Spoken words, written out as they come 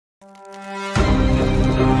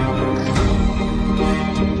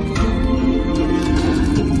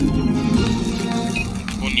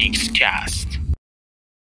فونیکس کست.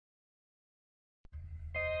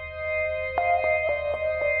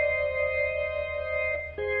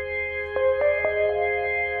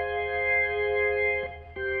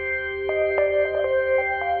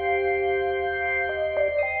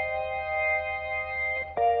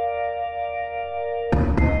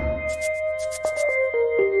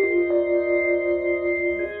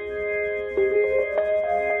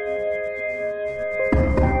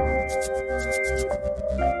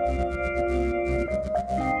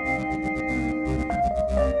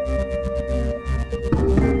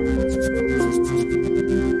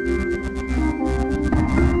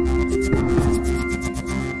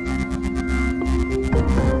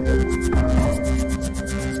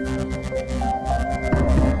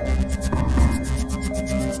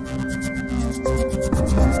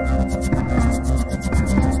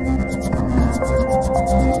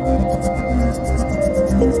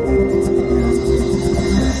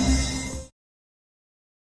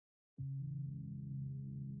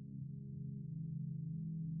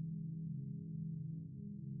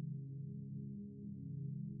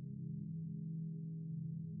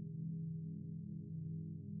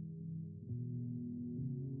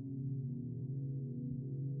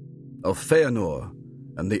 Of Feanor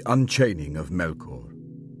and the unchaining of Melkor.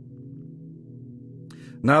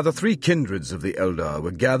 Now the three kindreds of the Eldar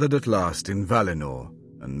were gathered at last in Valinor,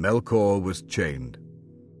 and Melkor was chained.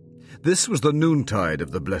 This was the noontide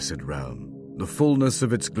of the Blessed Realm, the fullness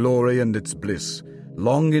of its glory and its bliss,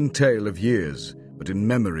 long in tale of years, but in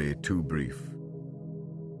memory too brief.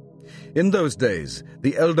 In those days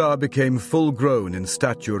the Eldar became full-grown in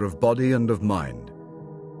stature of body and of mind,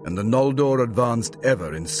 and the Noldor advanced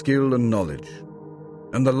ever in skill and knowledge,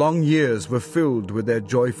 and the long years were filled with their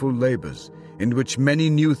joyful labours, in which many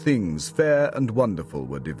new things fair and wonderful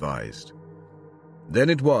were devised. Then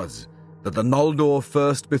it was that the Noldor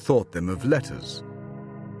first bethought them of letters,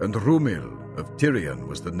 and Rumil of Tirion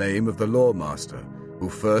was the name of the lawmaster, who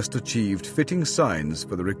first achieved fitting signs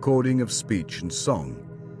for the recording of speech and song,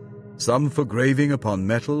 some for graving upon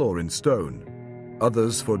metal or in stone,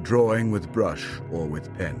 others for drawing with brush or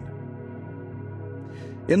with pen.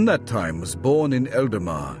 In that time was born in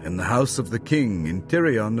Eldamar, in the house of the king in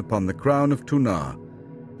Tirion upon the crown of Tunar,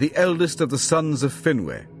 the eldest of the sons of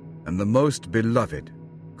Finwë, and the most beloved.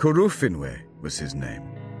 Curufinwë was his name.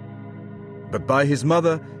 But by his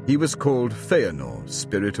mother he was called Feanor,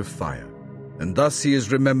 spirit of fire, and thus he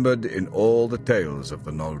is remembered in all the tales of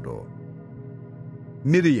the Noldor.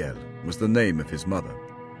 Miriel was the name of his mother,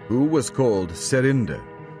 who was called Serinde,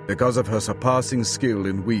 because of her surpassing skill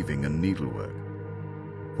in weaving and needlework.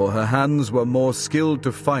 For her hands were more skilled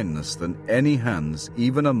to fineness than any hands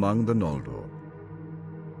even among the Noldor.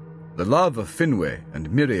 The love of Finwë and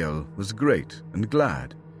Miriel was great and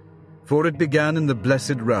glad, for it began in the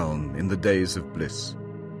Blessed Realm in the days of bliss.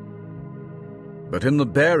 But in the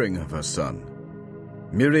bearing of her son,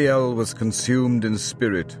 Miriel was consumed in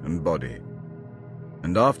spirit and body,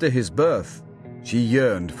 and after his birth she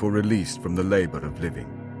yearned for release from the labor of living.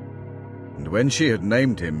 And when she had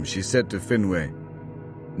named him, she said to Finwë,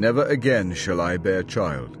 "Never again shall I bear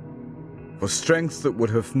child, for strength that would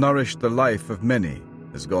have nourished the life of many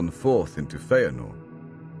has gone forth into Feanor."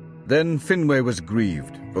 Then Finwë was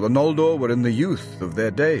grieved, for the Noldor were in the youth of their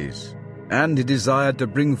days, and he desired to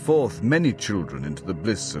bring forth many children into the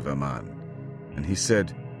bliss of Aman. And he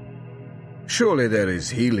said, "Surely there is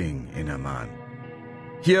healing in Aman.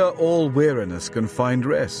 Here all weariness can find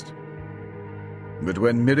rest." But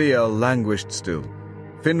when Miriel languished still,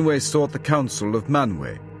 Finwë sought the counsel of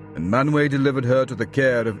Manwë, and Manwë delivered her to the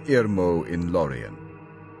care of Irmo in Lorien.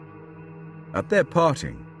 At their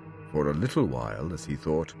parting, for a little while, as he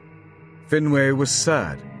thought, Finwë was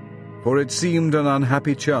sad, for it seemed an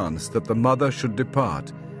unhappy chance that the mother should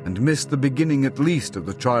depart and miss the beginning at least of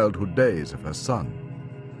the childhood days of her son.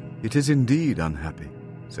 "It is indeed unhappy,"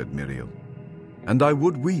 said Miriel, "and I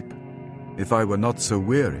would weep if I were not so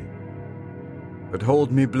weary. But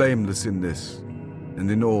hold me blameless in this, and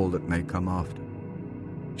in all that may come after."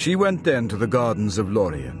 She went then to the gardens of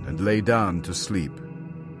Lorien and lay down to sleep.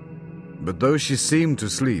 But though she seemed to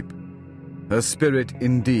sleep, her spirit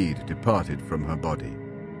indeed departed from her body,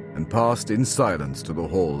 and passed in silence to the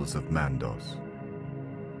halls of Mandos.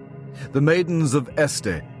 The maidens of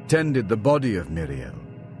Este tended the body of Miriel,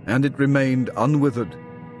 and it remained unwithered,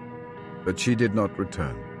 but she did not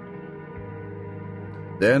return.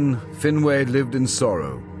 Then Finwë lived in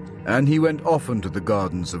sorrow, and he went often to the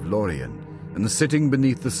gardens of Lorien, and sitting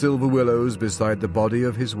beneath the silver willows beside the body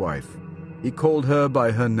of his wife, he called her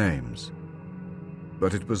by her names.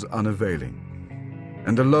 but it was unavailing.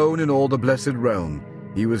 And alone in all the blessed realm,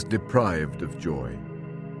 he was deprived of joy.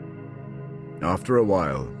 After a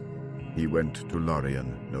while, he went to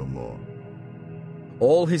Lorien no more.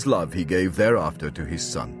 All his love he gave thereafter to his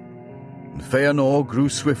son, and Fëanor grew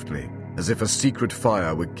swiftly, as if a secret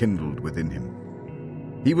fire were kindled within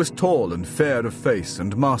him. He was tall and fair of face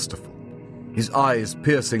and masterful, his eyes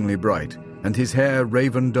piercingly bright, and his hair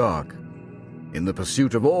raven dark. In the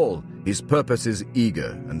pursuit of all, his purposes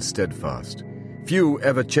eager and steadfast. Few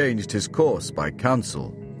ever changed his course by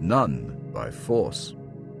counsel, none by force.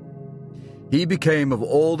 He became of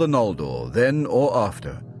all the Noldor, then or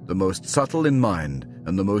after, the most subtle in mind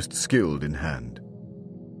and the most skilled in hand.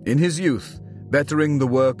 In his youth, bettering the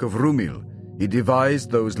work of Rúmil, he devised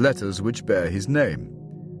those letters which bear his name,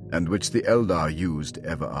 and which the Eldar used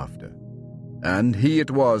ever after. And he it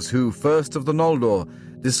was who, first of the Noldor,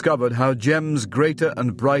 discovered how gems greater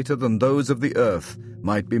and brighter than those of the earth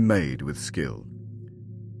might be made with skill.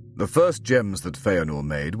 The first gems that Fëanor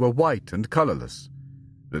made were white and colourless,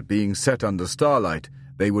 but being set under starlight,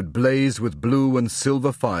 they would blaze with blue and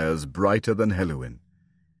silver fires brighter than Helluin.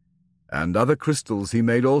 And other crystals he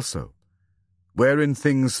made also, wherein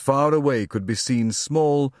things far away could be seen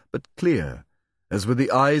small but clear, as were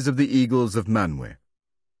the eyes of the eagles of Manwë.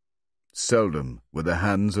 Seldom were the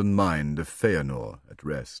hands and mind of Fëanor at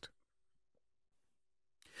rest.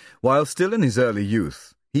 While still in his early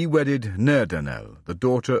youth, he wedded Nerdanel, the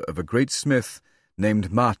daughter of a great smith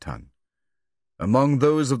named Martan, among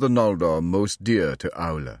those of the Noldor most dear to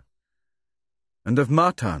Aule. And of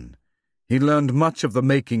Martan he learned much of the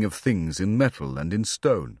making of things in metal and in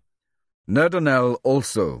stone. Nerdanel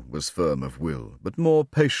also was firm of will, but more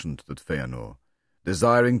patient than Fëanor,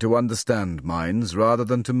 desiring to understand minds rather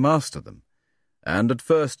than to master them, and at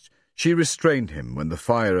first she restrained him when the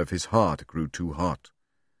fire of his heart grew too hot.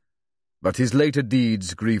 But his later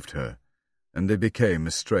deeds grieved her, and they became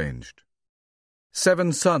estranged.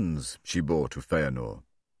 7 sons she bore to Fëanor.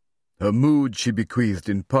 Her mood she bequeathed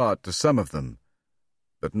in part to some of them,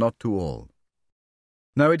 but not to all.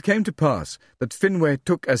 Now it came to pass that Finwë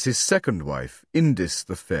took as his second wife Indis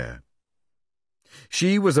the Fair.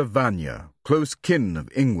 She was a Vanya, close kin of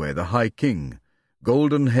Ingwe the High King,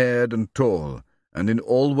 golden-haired and tall, and in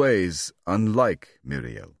all ways unlike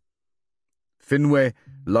Miriel. Finwë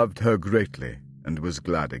loved her greatly, and was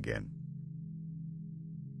glad again.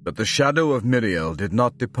 But the shadow of Miriel did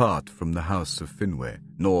not depart from the house of Finwë,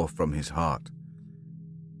 nor from his heart.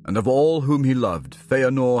 And of all whom he loved,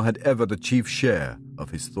 Fëanor had ever the chief share of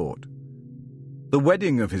his thought. The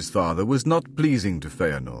wedding of his father was not pleasing to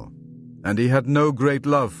Fëanor, and he had no great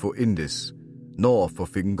love for Indis, nor for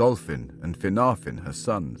Fingolfin and Finarfin, her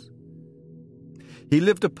sons. He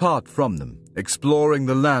lived apart from them, exploring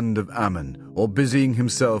the land of Ammon, or busying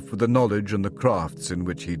himself with the knowledge and the crafts in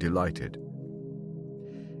which he delighted.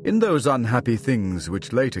 In those unhappy things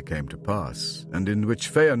which later came to pass, and in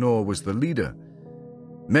which Fëanor was the leader,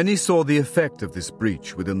 many saw the effect of this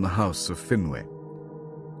breach within the house of Finwë,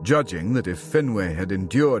 judging that if Finwë had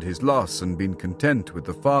endured his loss and been content with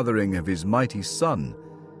the fathering of his mighty son,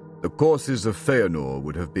 the courses of Fëanor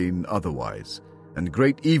would have been otherwise, and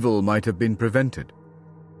great evil might have been prevented.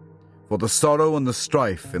 For the sorrow and the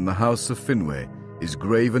strife in the house of Finwë is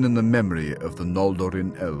graven in the memory of the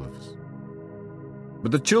Noldorin elves.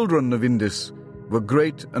 But the children of Indis were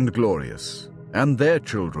great and glorious, and their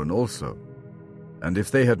children also, and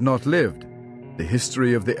if they had not lived, the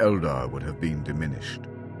history of the Eldar would have been diminished.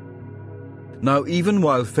 Now even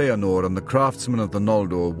while Fëanor and the craftsmen of the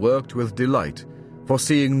Noldor worked with delight,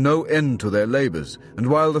 foreseeing no end to their labours, and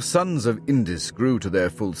while the sons of Indis grew to their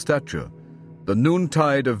full stature, the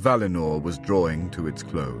noontide of Valinor was drawing to its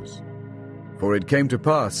close. For it came to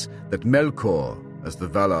pass that Melkor, as the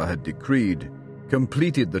Valar had decreed,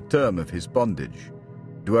 completed the term of his bondage,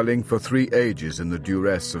 dwelling for 3 ages in the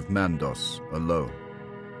duress of Mandos alone.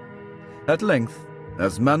 At length,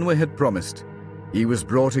 as Manwë had promised, he was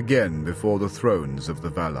brought again before the thrones of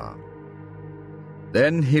the Valar.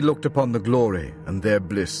 Then he looked upon the glory and their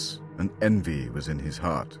bliss, and envy was in his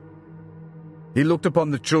heart. He looked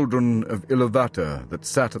upon the children of Iluvatar that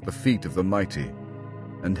sat at the feet of the mighty,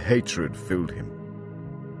 and hatred filled him.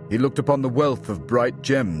 He looked upon the wealth of bright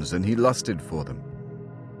gems, and he lusted for them.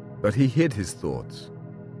 But he hid his thoughts,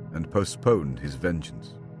 and postponed his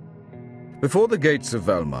vengeance. Before the gates of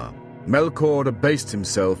Valmar, Melkor abased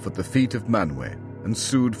himself at the feet of Manwë, and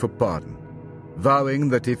sued for pardon, vowing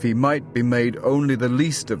that if he might be made only the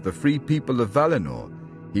least of the free people of Valinor,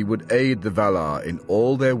 he would aid the Valar in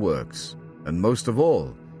all their works, and most of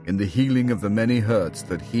all, in the healing of the many hurts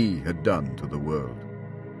that he had done to the world.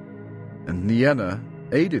 And Nienna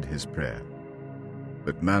aided his prayer.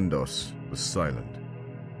 but Mandos was silent.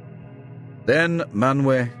 Then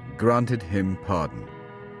Manwë granted him pardon.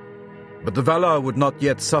 But the Valar would not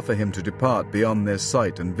yet suffer him to depart beyond their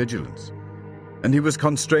sight and vigilance, and he was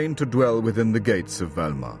constrained to dwell within the gates of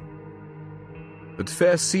Valmar. But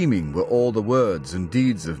fair seeming were all the words and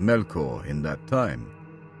deeds of Melkor in that time,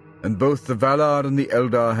 and both the Valar and the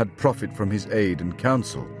Eldar had profit from his aid and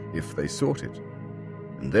counsel if they sought it.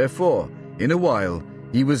 And therefore, in a while,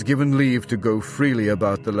 he was given leave to go freely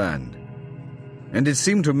about the land. And it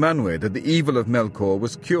seemed to Manwë that the evil of Melkor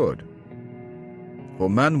was cured. For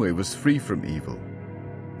Manwë was free from evil,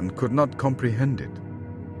 and could not comprehend it.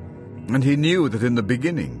 And he knew that in the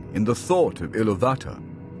beginning, in the thought of Iluvatar,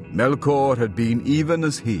 Melkor had been even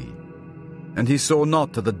as he. And he saw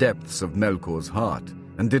not to the depths of Melkor's heart,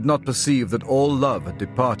 and did not perceive that all love had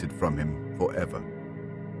departed from him forever.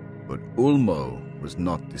 But Ulmo was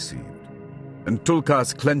not deceived, and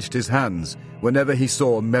Tulkas clenched his hands whenever he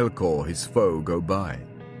saw Melkor his foe go by.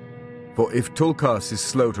 For if Tulkas is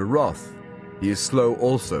slow to wrath, he is slow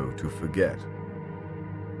also to forget.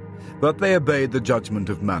 But they obeyed the judgment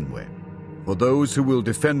of Manwë, for those who will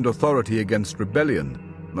defend authority against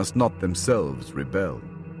rebellion must not themselves rebel.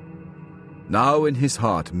 Now in his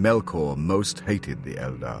heart Melkor most hated the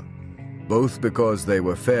Eldar, both because they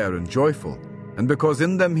were fair and joyful, and because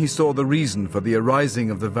in them he saw the reason for the arising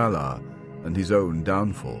of the Valar and his own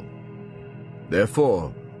downfall.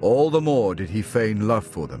 Therefore, all the more did he feign love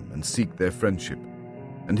for them and seek their friendship,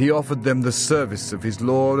 and he offered them the service of his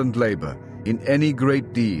lore and labour in any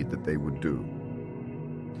great deed that they would do.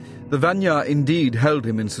 The Vanya indeed held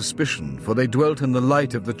him in suspicion, for they dwelt in the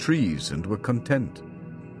light of the trees and were content.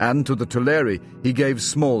 And to the Teleri he gave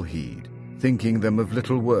small heed, thinking them of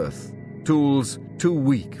little worth, tools too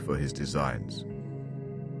weak for his designs.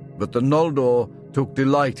 But the Noldor took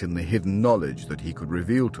delight in the hidden knowledge that he could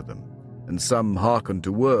reveal to them, and some hearkened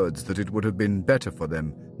to words that it would have been better for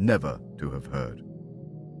them never to have heard.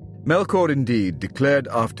 Melkor indeed declared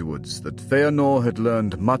afterwards that Feanor had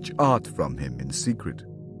learned much art from him in secret,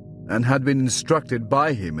 and had been instructed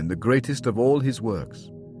by him in the greatest of all his works.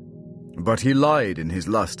 But he lied in his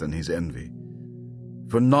lust and his envy,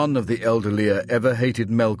 for none of the Elderlier ever hated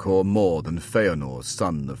Melkor more than Feanor,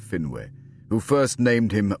 son of Finwë, who first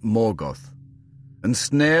named him Morgoth. And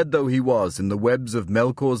snared though he was in the webs of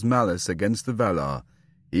Melkor's malice against the Valar,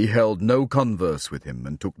 he held no converse with him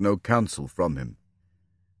and took no counsel from him.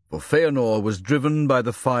 For Feanor was driven by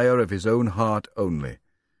the fire of his own heart only,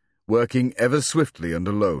 working ever swiftly and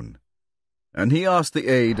alone. And he asked the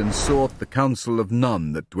aid and sought the counsel of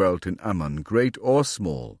none that dwelt in Aman, great or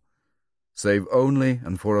small, save only,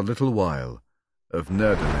 and for a little while, of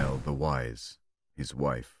Nerdanel the wise, his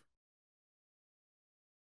wife.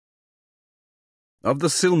 Of the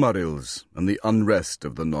Silmarils and the unrest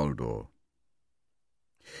of the Noldor.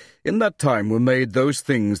 In that time were made those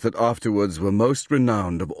things that afterwards were most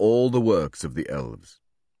renowned of all the works of the elves.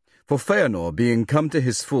 For Feanor, being come to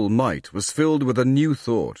his full might, was filled with a new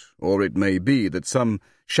thought, or it may be that some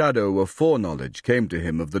shadow of foreknowledge came to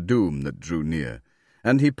him of the doom that drew near,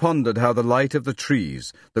 and he pondered how the light of the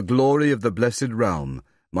trees, the glory of the blessed realm,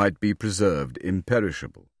 might be preserved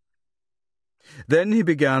imperishable. Then he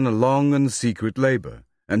began a long and secret labour,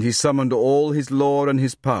 and he summoned all his lore and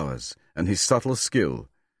his powers, and his subtle skill,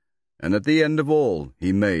 and at the end of all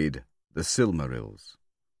he made the Silmarils.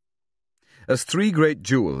 As three great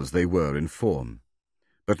jewels they were in form,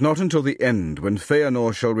 but not until the end, when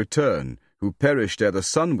Feanor shall return, who perished ere the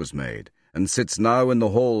sun was made, and sits now in the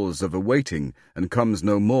halls of awaiting, and comes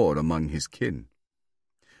no more among his kin.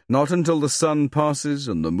 Not until the sun passes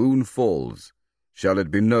and the moon falls, shall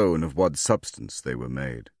it be known of what substance they were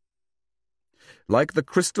made. Like the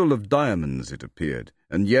crystal of diamonds it appeared,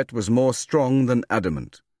 and yet was more strong than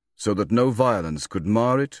adamant, so that no violence could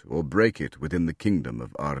mar it or break it within the kingdom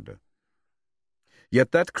of Arda.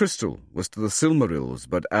 Yet that crystal was to the Silmarils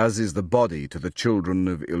but as is the body to the children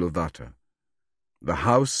of Iluvatar, the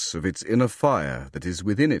house of its inner fire that is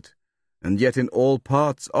within it, and yet in all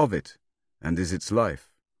parts of it, and is its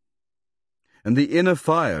life. And the inner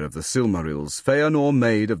fire of the Silmarils Feanor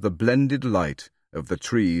made of the blended light of the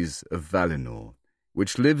trees of Valinor,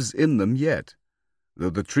 which lives in them yet,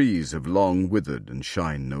 though the trees have long withered and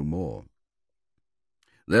shine no more.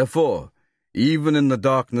 Therefore, even in the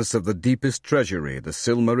darkness of the deepest treasury, the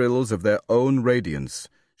Silmarils of their own radiance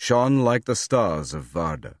shone like the stars of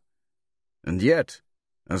Varda. And yet,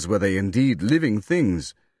 as were they indeed living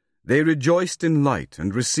things, they rejoiced in light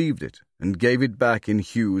and received it, and gave it back in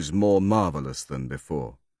hues more marvellous than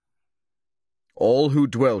before. All who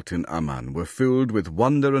dwelt in Aman were filled with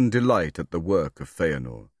wonder and delight at the work of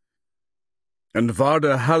Feanor. And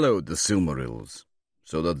Varda hallowed the Silmarils,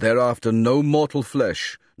 so that thereafter no mortal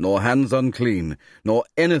flesh, nor hands unclean, nor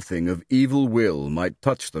anything of evil will might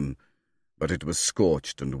touch them, but it was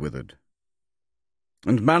scorched and withered.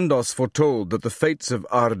 And Mandos foretold that the fates of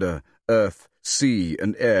Arda, earth, sea,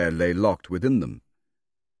 and air lay locked within them.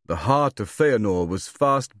 The heart of Feanor was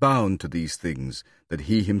fast bound to these things that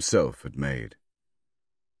he himself had made.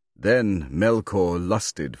 Then Melkor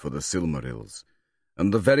lusted for the Silmarils,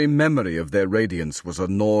 and the very memory of their radiance was a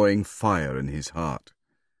gnawing fire in his heart.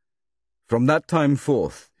 From that time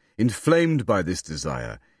forth, inflamed by this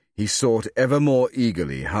desire, he sought ever more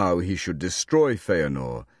eagerly how he should destroy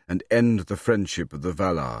Feanor and end the friendship of the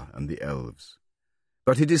Valar and the elves.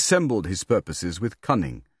 But he dissembled his purposes with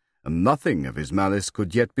cunning, and nothing of his malice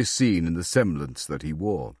could yet be seen in the semblance that he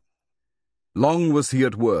wore. Long was he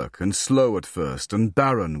at work, and slow at first, and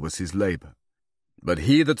barren was his labour. But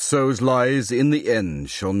he that sows lies in the end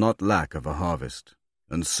shall not lack of a harvest,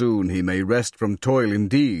 and soon he may rest from toil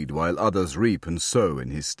indeed, while others reap and sow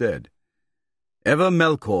in his stead. Ever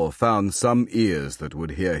Melkor found some ears that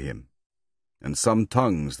would hear him, and some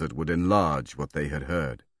tongues that would enlarge what they had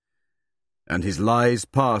heard. And his lies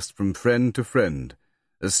passed from friend to friend,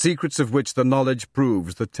 as secrets of which the knowledge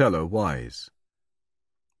proves the teller wise.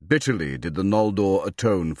 Bitterly did the Noldor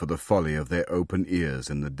atone for the folly of their open ears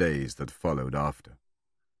in the days that followed after.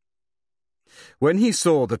 When he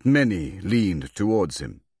saw that many leaned towards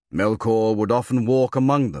him, Melkor would often walk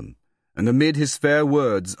among them, and amid his fair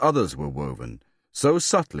words others were woven, so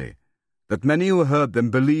subtly that many who heard them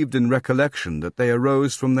believed in recollection that they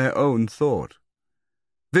arose from their own thought.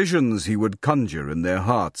 Visions he would conjure in their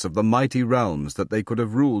hearts of the mighty realms that they could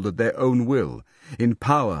have ruled at their own will, in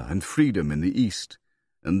power and freedom in the east,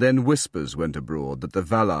 and then whispers went abroad that the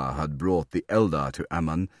Valar had brought the Eldar to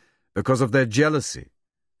Aman because of their jealousy,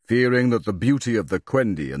 fearing that the beauty of the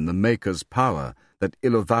Quendi and the Maker's power that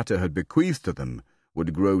Iluvatar had bequeathed to them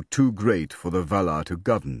would grow too great for the Valar to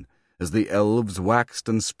govern, as the elves waxed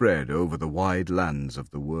and spread over the wide lands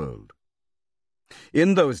of the world.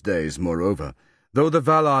 In those days, moreover, though the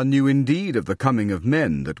Valar knew indeed of the coming of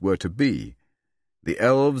men that were to be, the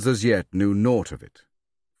elves as yet knew naught of it,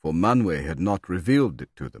 for Manwë had not revealed it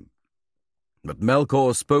to them. But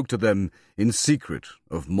Melkor spoke to them in secret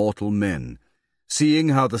of mortal men, seeing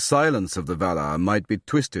how the silence of the Valar might be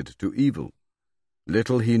twisted to evil.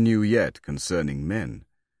 Little he knew yet concerning men,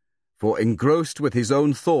 for engrossed with his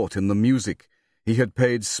own thought in the music, he had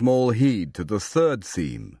paid small heed to the third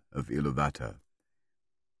theme of Iluvatar.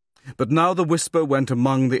 But now the whisper went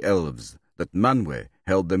among the elves that Manwë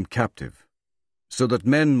held them captive, so that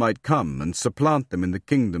men might come and supplant them in the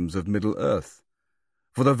kingdoms of Middle-earth.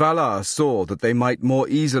 For the Valar saw that they might more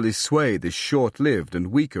easily sway this short-lived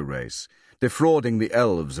and weaker race, defrauding the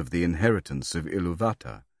elves of the inheritance of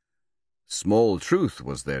Iluvatar. Small truth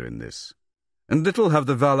was there in this, and little have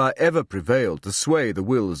the Valar ever prevailed to sway the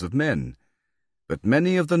wills of men. But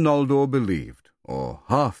many of the Noldor believed, or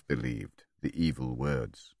half-believed, the evil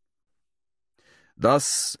words.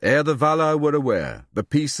 Thus, ere the Valar were aware, the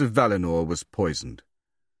peace of Valinor was poisoned.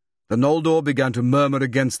 The Noldor began to murmur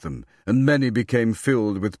against them, and many became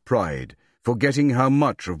filled with pride, forgetting how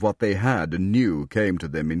much of what they had and knew came to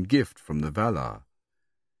them in gift from the Valar.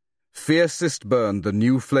 Fiercest burned the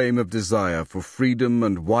new flame of desire for freedom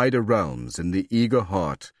and wider realms in the eager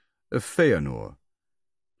heart of Feanor.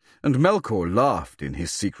 And Melkor laughed in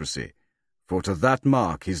his secrecy, for to that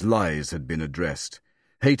mark his lies had been addressed,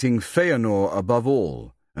 hating Feanor above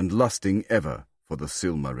all, and lusting ever for the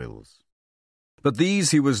Silmarils. But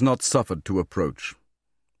these he was not suffered to approach,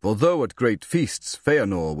 for though at great feasts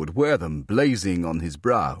Feanor would wear them blazing on his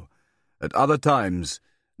brow, at other times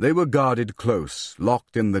they were guarded close,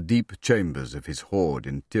 locked in the deep chambers of his hoard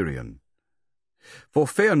in Tirion. For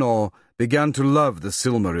Feanor began to love the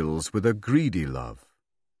Silmarils with a greedy love,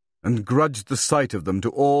 and grudged the sight of them to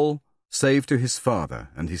all save to his father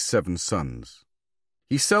and his 7 sons.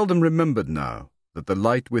 He seldom remembered now that the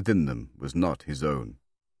light within them was not his own.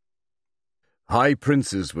 High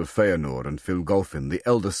princes were Feanor and Fingolfin, the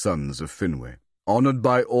elder sons of Finwë, honoured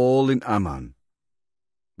by all in Aman.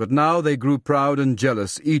 But now they grew proud and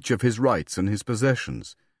jealous each of his rights and his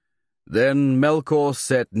possessions. Then Melkor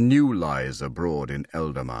set new lies abroad in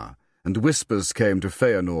Eldamar, and whispers came to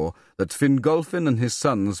Feanor that Fingolfin and his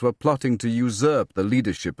sons were plotting to usurp the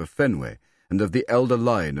leadership of Finwë and of the elder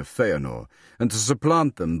line of Feanor, and to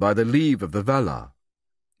supplant them by the leave of the Valar.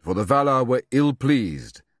 For the Valar were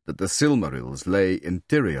ill-pleased that the Silmarils lay in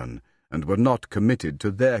Tirion, and were not committed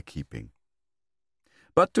to their keeping.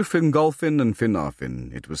 But to Fingolfin and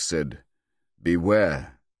Finarfin it was said,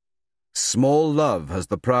 "Beware! Small love has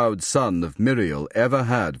the proud son of Miriel ever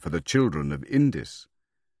had for the children of Indis.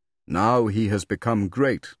 Now he has become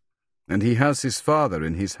great, and he has his father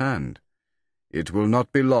in his hand. It will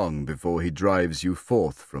not be long before he drives you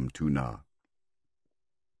forth from Tuna."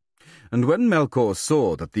 And when Melkor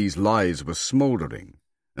saw that these lies were smouldering,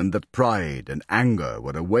 and that pride and anger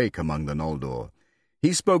were awake among the Noldor,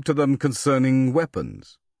 he spoke to them concerning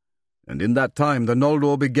weapons. And in that time the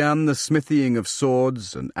Noldor began the smithying of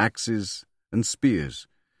swords and axes and spears.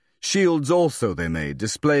 Shields also they made,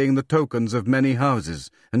 displaying the tokens of many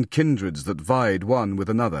houses and kindreds that vied one with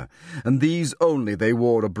another, and these only they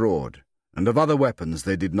wore abroad, and of other weapons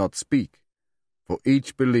they did not speak, for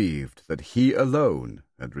each believed that he alone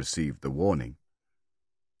had received the warning.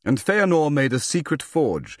 And Feanor made a secret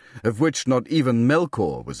forge, of which not even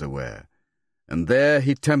Melkor was aware, and there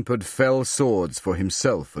he tempered fell swords for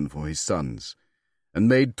himself and for his sons, and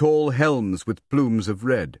made tall helms with plumes of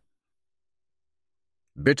red.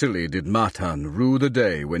 Bitterly did Matan rue the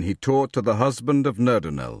day when he taught to the husband of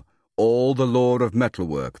Nerdunel all the lore of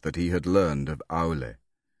metalwork that he had learned of Aule.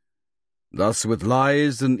 Thus with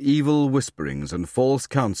lies and evil whisperings and false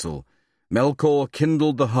counsel, Melkor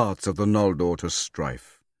kindled the hearts of the Noldor to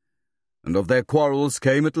strife. And of their quarrels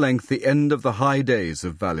came at length the end of the high days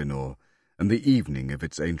of Valinor, and the evening of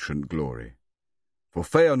its ancient glory. For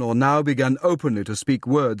Feanor now began openly to speak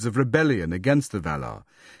words of rebellion against the Valar,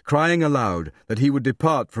 crying aloud that he would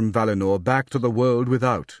depart from Valinor back to the world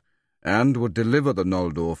without, and would deliver the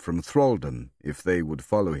Noldor from thraldom if they would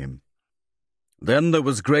follow him. Then there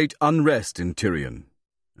was great unrest in Tirion,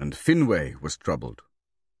 and Finwë was troubled,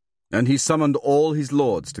 and he summoned all his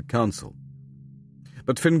lords to council.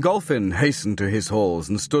 But Fingolfin hastened to his halls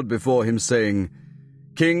and stood before him, saying,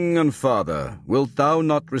 "King and father, wilt thou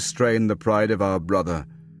not restrain the pride of our brother,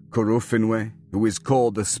 Finwë, who is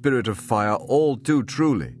called the Spirit of Fire all too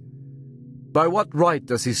truly? By what right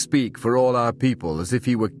does he speak for all our people as if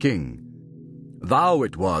he were king? Thou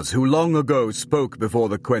it was who long ago spoke before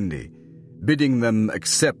the Quendi, bidding them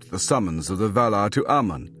accept the summons of the Valar to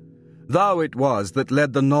Aman. Thou it was that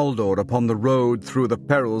led the Noldor upon the road through the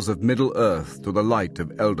perils of Middle-earth to the light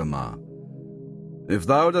of Eldamar. If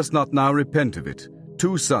thou dost not now repent of it,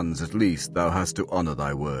 2 sons at least thou hast to honour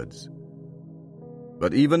thy words."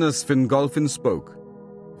 But even as Fingolfin spoke,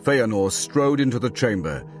 Feanor strode into the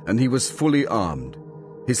chamber, and he was fully armed,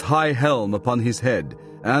 his high helm upon his head,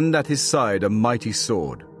 and at his side a mighty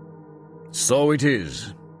sword. "So it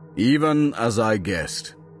is, even as I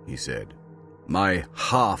guessed," he said. "My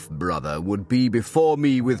half-brother would be before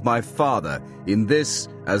me with my father in this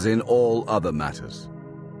as in all other matters."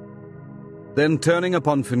 Then turning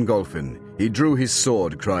upon Fingolfin, he drew his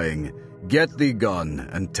sword, crying, "Get thee gone,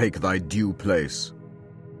 and take thy due place."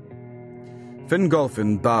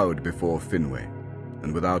 Fingolfin bowed before Finwë,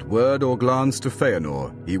 and without word or glance to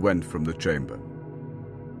Feanor, he went from the chamber.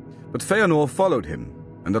 But Feanor followed him,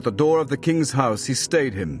 and at the door of the king's house he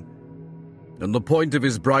stayed him, and the point of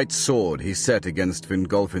his bright sword he set against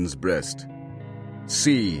Fingolfin's breast.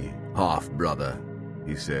 "See, half-brother,"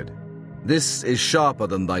 he said, "this is sharper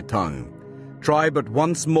than thy tongue. Try but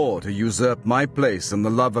once more to usurp my place and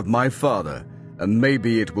the love of my father, and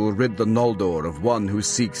maybe it will rid the Noldor of one who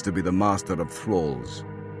seeks to be the master of thralls."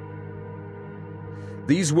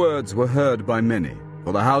 These words were heard by many,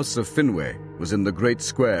 for the house of Finwë was in the great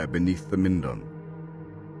square beneath the Mindon.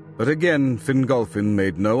 But again Fingolfin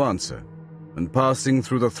made no answer, and passing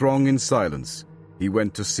through the throng in silence, he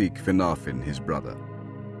went to seek Finarfin his brother.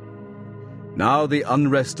 Now the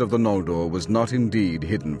unrest of the Noldor was not indeed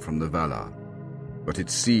hidden from the Valar, but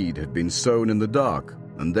its seed had been sown in the dark,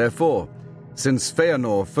 and therefore, since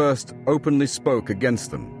Feanor first openly spoke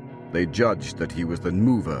against them, they judged that he was the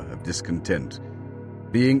mover of discontent,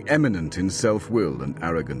 being eminent in self-will and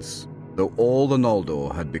arrogance, though all the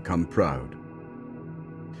Noldor had become proud.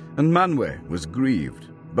 And Manwë was grieved,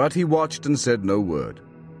 but he watched and said no word.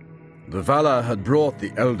 The Valar had brought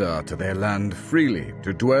the Eldar to their land freely,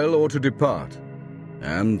 to dwell or to depart,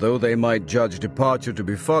 and though they might judge departure to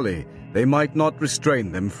be folly, they might not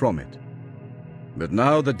restrain them from it. But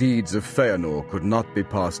now the deeds of Feanor could not be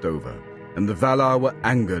passed over, and the Valar were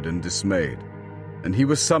angered and dismayed, and he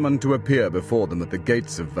was summoned to appear before them at the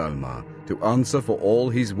gates of Valmar to answer for all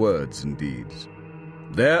his words and deeds.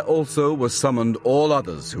 There also were summoned all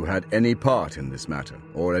others who had any part in this matter,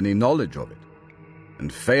 or any knowledge of it.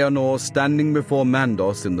 And Feanor, standing before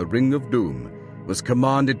Mandos in the Ring of Doom, was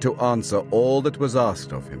commanded to answer all that was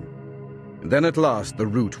asked of him. And then at last the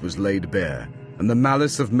root was laid bare, and the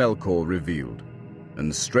malice of Melkor revealed.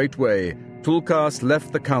 And straightway Tulkas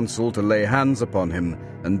left the council to lay hands upon him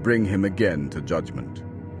and bring him again to judgment.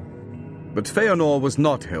 But Feanor was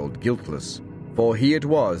not held guiltless, for he it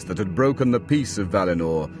was that had broken the peace of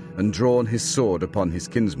Valinor and drawn his sword upon his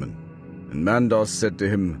kinsman. And Mandos said to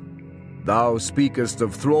him, Thou speakest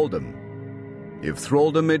of thraldom. If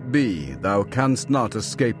thraldom it be, thou canst not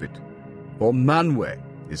escape it. For Manwe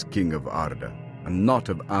is king of Arda, and not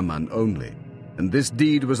of Aman only, and this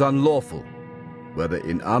deed was unlawful, whether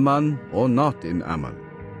in Aman or not in Aman.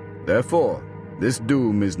 Therefore this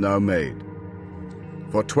doom is now made.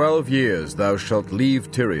 For 12 years thou shalt leave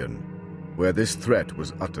Tirion, where this threat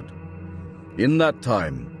was uttered. In that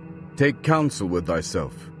time take counsel with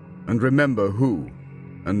thyself, and remember who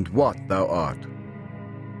and what thou art.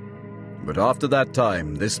 But after that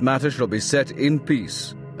time this matter shall be set in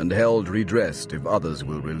peace, and held redressed if others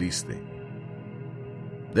will release thee.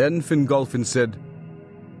 Then Fingolfin said,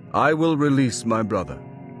 I will release my brother.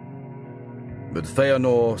 But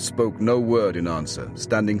Feanor spoke no word in answer,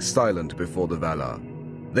 standing silent before the Valar.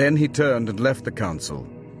 Then he turned and left the council,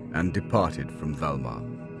 and departed from Valmar.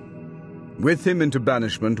 With him into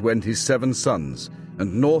banishment went his 7 sons,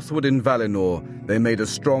 and northward in Valinor they made a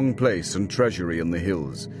strong place and treasury in the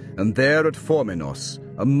hills, and there at Formenos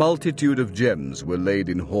a multitude of gems were laid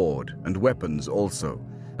in hoard, and weapons also,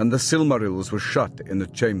 and the Silmarils were shut in a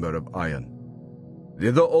chamber of iron.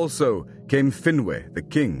 Thither also came Finwë the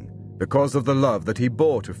king, because of the love that he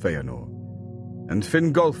bore to Feanor. And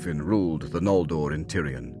Fingolfin ruled the Noldor in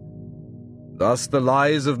Tirion. Thus the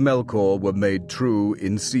lies of Melkor were made true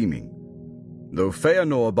in seeming, though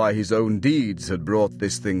Feanor by his own deeds had brought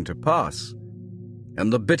this thing to pass,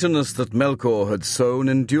 and the bitterness that Melkor had sown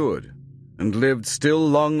endured, and lived still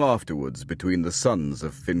long afterwards between the sons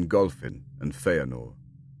of Fingolfin and Feanor.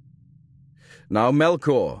 Now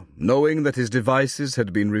Melkor, knowing that his devices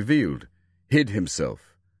had been revealed, hid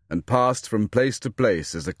himself, and passed from place to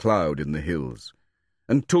place as a cloud in the hills,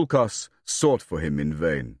 and Tulkas sought for him in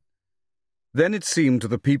vain. Then it seemed to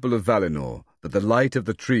the people of Valinor that the light of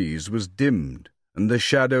the trees was dimmed, and the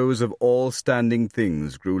shadows of all standing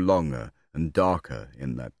things grew longer and darker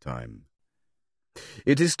in that time.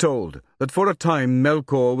 It is told that for a time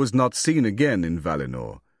Melkor was not seen again in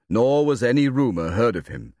Valinor, nor was any rumour heard of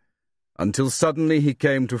him, until suddenly he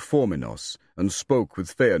came to Formenos and spoke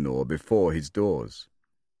with Feanor before his doors.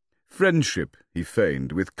 Friendship he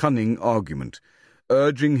feigned with cunning argument,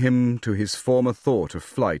 urging him to his former thought of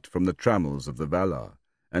flight from the trammels of the Valar,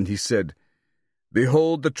 and he said,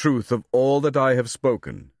 Behold the truth of all that I have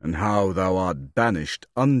spoken, and how thou art banished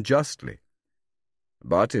unjustly.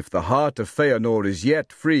 But if the heart of Feanor is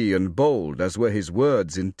yet free and bold, as were his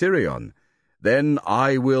words in Tirion, then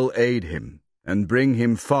I will aid him, and bring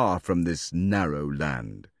him far from this narrow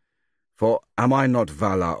land. For am I not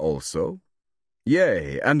Valar also?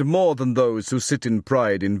 Yea, and more than those who sit in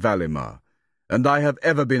pride in Valimar, and I have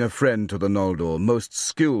ever been a friend to the Noldor, most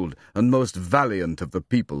skilled and most valiant of the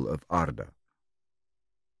people of Arda.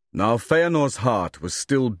 Now Feanor's heart was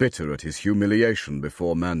still bitter at his humiliation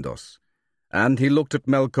before Mandos, and he looked at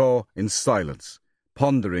Melkor in silence,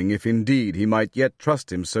 pondering if indeed he might yet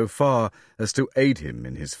trust him so far as to aid him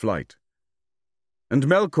in his flight. And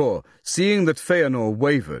Melkor, seeing that Feanor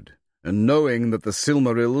wavered, and knowing that the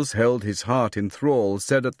Silmarils held his heart in thrall,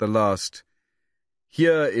 said at the last,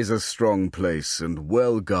 Here is a strong place and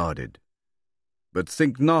well guarded. But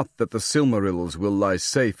think not that the Silmarils will lie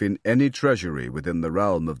safe in any treasury within the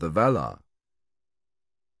realm of the Valar.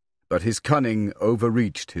 But his cunning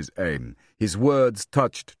overreached his aim, his words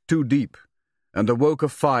touched too deep, and awoke a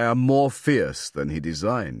fire more fierce than he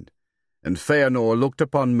designed. And Feanor looked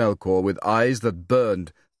upon Melkor with eyes that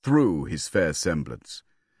burned through his fair semblance,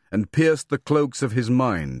 and pierced the cloaks of his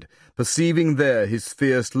mind, perceiving there his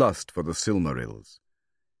fierce lust for the Silmarils.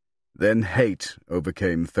 Then hate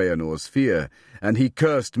overcame Feanor's fear, and he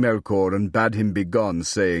cursed Melkor and bade him begone,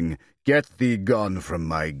 saying, Get thee gone from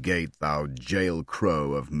my gate, thou jail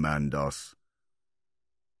crow of Mandos.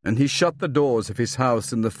 And he shut the doors of his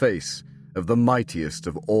house in the face of the mightiest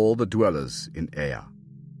of all the dwellers in Ea.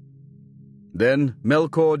 Then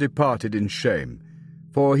Melkor departed in shame,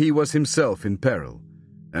 for he was himself in peril,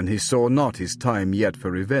 and he saw not his time yet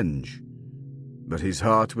for revenge. But his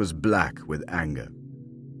heart was black with anger.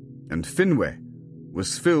 And Finwë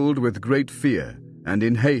was filled with great fear, and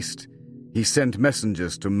in haste he sent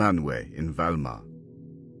messengers to Manwë in Valmar.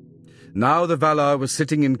 Now the Valar were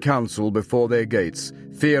sitting in council before their gates,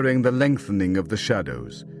 fearing the lengthening of the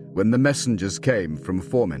shadows, when the messengers came from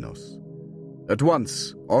Formenos. At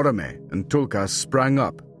once Orome and Tulkas sprang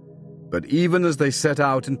up, but even as they set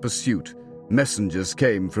out in pursuit, messengers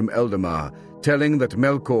came from Eldamar, telling that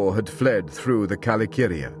Melkor had fled through the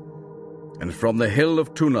Kalikiria. And from the hill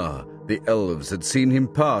of Tunar the elves had seen him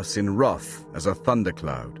pass in wrath as a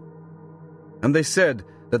thundercloud. And they said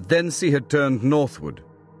that thence he had turned northward,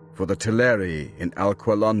 for the Teleri in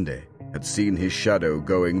Alqualonde had seen his shadow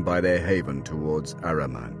going by their haven towards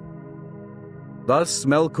Araman. Thus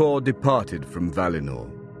Melkor departed from Valinor,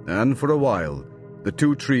 and for a while the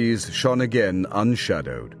two trees shone again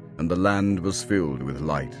unshadowed, and the land was filled with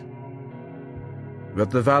light.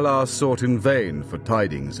 But the Valar sought in vain for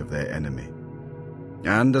tidings of their enemy.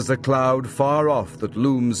 And as a cloud far off that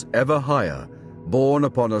looms ever higher, borne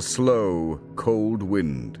upon a slow, cold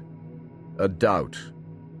wind, a doubt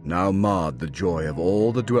now marred the joy of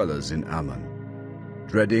all the dwellers in Aman,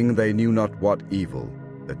 dreading they knew not what evil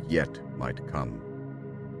that yet might come.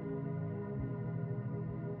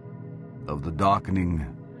 Of the darkening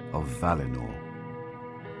of Valinor.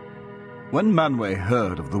 When Manwë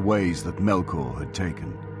heard of the ways that Melkor had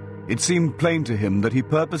taken, it seemed plain to him that he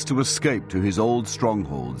purposed to escape to his old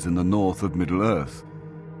strongholds in the north of Middle-earth,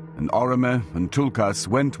 and Orome and Tulkas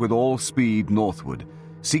went with all speed northward,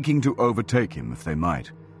 seeking to overtake him if they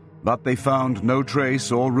might, but they found no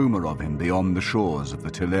trace or rumor of him beyond the shores of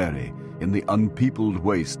the Teleri in the unpeopled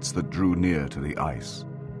wastes that drew near to the ice.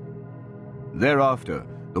 Thereafter,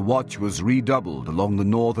 the watch was redoubled along the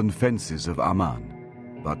northern fences of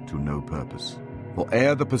Aman, but to no purpose. For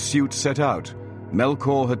ere the pursuit set out,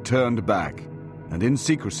 Melkor had turned back, and in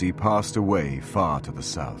secrecy passed away far to the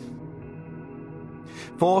south.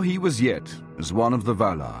 For he was yet as one of the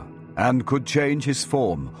Valar, and could change his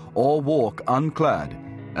form, or walk unclad,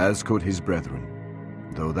 as could his brethren,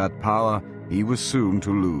 though that power he was soon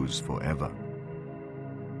to lose forever.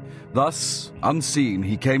 Thus, unseen,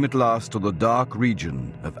 he came at last to the dark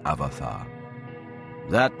region of Avathar.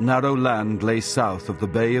 That narrow land lay south of the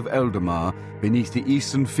Bay of Eldamar beneath the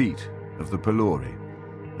eastern feet of the Pelori,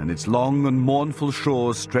 and its long and mournful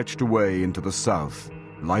shores stretched away into the south,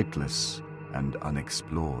 lightless and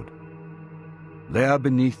unexplored. There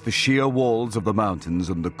beneath the sheer walls of the mountains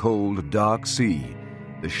and the cold, dark sea,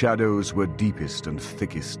 the shadows were deepest and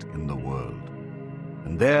thickest in the world.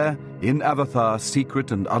 And there, in Avathar,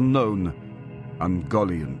 secret and unknown,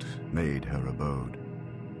 Ungoliant made her abode.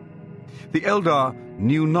 The Eldar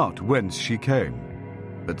knew not whence she came,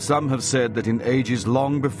 but some have said that in ages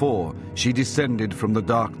long before she descended from the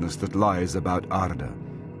darkness that lies about Arda,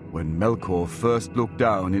 when Melkor first looked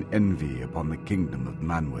down in envy upon the kingdom of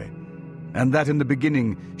Manwë, and that in the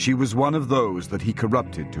beginning she was one of those that he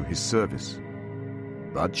corrupted to his service.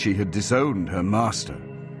 But she had disowned her master,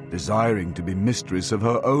 desiring to be mistress of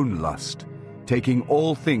her own lust, taking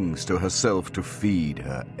all things to herself to feed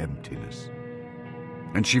her emptiness.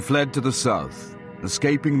 And she fled to the south,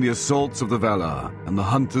 escaping the assaults of the Valar and the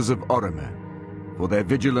hunters of Orome, for their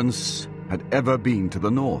vigilance had ever been to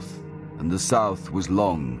the north, and the south was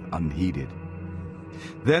long unheeded.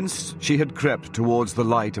 Thence she had crept towards the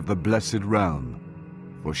light of the blessed realm,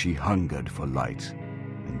 for she hungered for light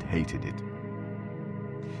and hated it.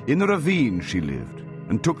 In a ravine she lived,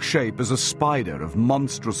 and took shape as a spider of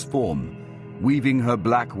monstrous form, weaving her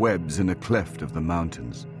black webs in a cleft of the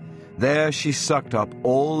mountains. There she sucked up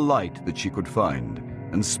all light that she could find,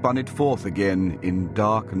 and spun it forth again in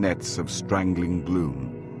dark nets of strangling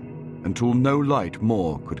gloom, until no light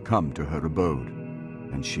more could come to her abode,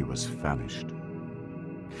 and she was famished.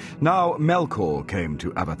 Now Melkor came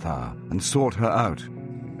to Avathar, and sought her out,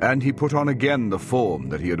 and he put on again the form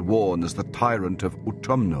that he had worn as the tyrant of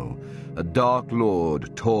Utumno, a dark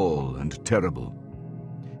lord, tall and terrible.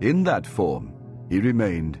 In that form he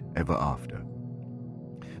remained ever after.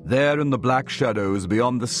 There in the black shadows,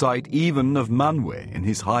 beyond the sight even of Manwë in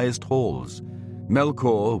his highest halls,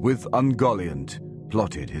 Melkor with Ungoliant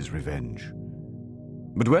plotted his revenge.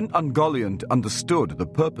 But when Ungoliant understood the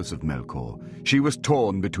purpose of Melkor, she was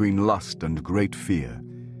torn between lust and great fear,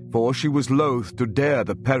 for she was loath to dare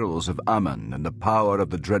the perils of Aman and the power of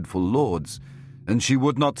the dreadful lords, and she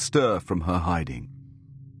would not stir from her hiding.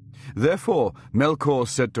 Therefore Melkor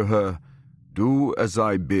said to her, "Do as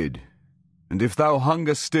I bid, and if thou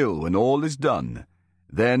hunger still when all is done,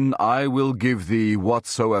 then I will give thee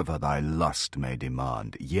whatsoever thy lust may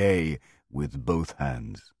demand, yea, with both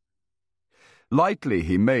hands." Lightly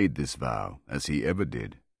he made this vow, as he ever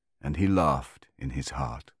did, and he laughed in his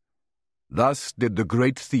heart. Thus did the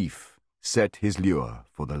great thief set his lure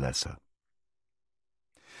for the lesser.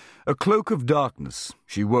 A cloak of darkness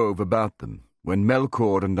she wove about them when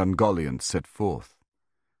Melkor and Ungoliant set forth,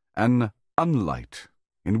 an unlight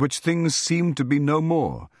in which things seemed to be no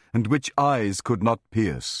more, and which eyes could not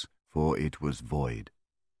pierce, for it was void.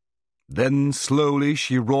 Then slowly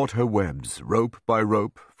she wrought her webs, rope by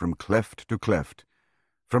rope, from cleft to cleft,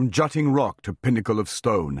 from jutting rock to pinnacle of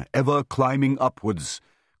stone, ever climbing upwards,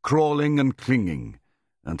 crawling and clinging,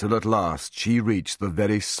 until at last she reached the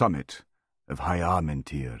very summit of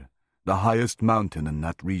Hyarmentir, the highest mountain in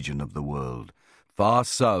that region of the world, far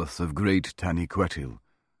south of Great Taniquetil.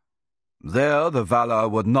 There the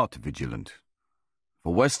Valar were not vigilant,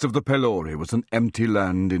 for west of the Pelori was an empty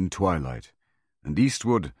land in twilight, and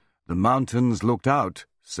eastward the mountains looked out,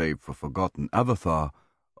 save for forgotten Avathar,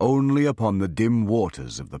 only upon the dim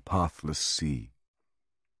waters of the pathless sea.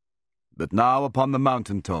 But now upon the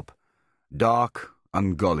mountain-top, dark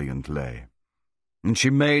Ungoliant lay, and she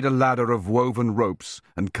made a ladder of woven ropes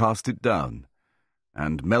and cast it down,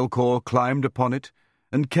 and Melkor climbed upon it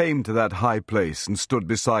and came to that high place and stood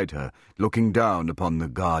beside her, looking down upon the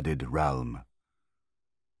guarded realm.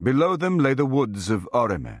 Below them lay the woods of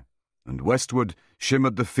Orome, and westward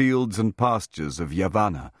shimmered the fields and pastures of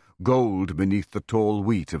Yavanna, gold beneath the tall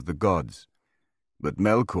wheat of the gods. But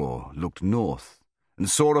Melkor looked north, and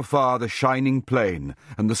saw afar the shining plain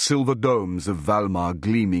and the silver domes of Valmar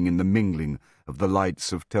gleaming in the mingling of the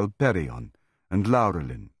lights of Telperion and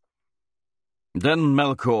Laurelin. Then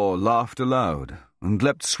Melkor laughed aloud, and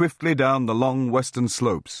leapt swiftly down the long western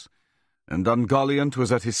slopes, and Ungoliant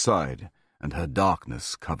was at his side, and her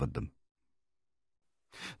darkness covered them.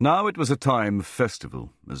 Now it was a time of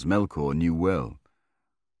festival, as Melkor knew well.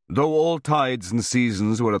 Though all tides and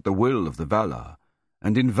seasons were at the will of the Valar,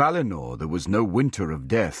 and in Valinor there was no winter of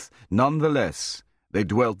death, none the less they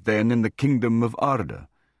dwelt then in the kingdom of Arda,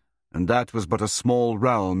 and that was but a small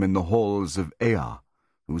realm in the halls of Ea,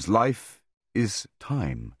 whose life is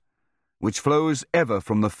time, which flows ever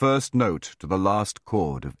from the first note to the last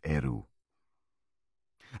chord of Eru.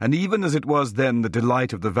 And even as it was then the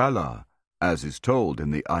delight of the Valar, as is told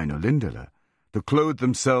in the Ainulindale, to clothe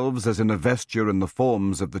themselves as in a vesture in the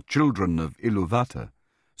forms of the children of Ilúvatar,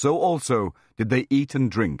 so also did they eat and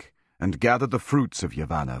drink, and gather the fruits of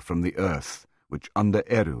Yavanna from the earth, which under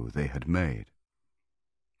Eru they had made.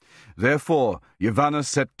 Therefore Yavanna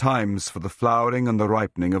set times for the flowering and the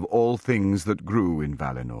ripening of all things that grew in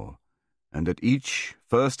Valinor, and at each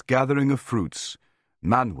first gathering of fruits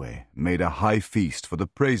Manwë made a high feast for the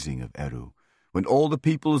praising of Eru, when all the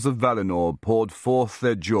peoples of Valinor poured forth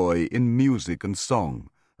their joy in music and song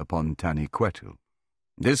upon Taniquetil.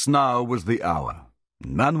 This now was the hour.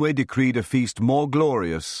 Manwë decreed a feast more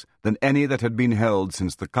glorious than any that had been held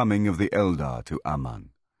since the coming of the Eldar to Aman.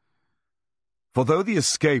 For though the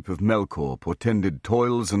escape of Melkor portended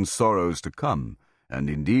toils and sorrows to come, and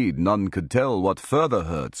indeed none could tell what further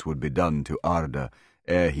hurts would be done to Arda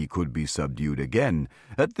ere he could be subdued again,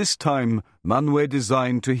 at this time Manwë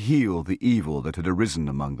designed to heal the evil that had arisen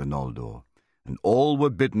among the Noldor, and all were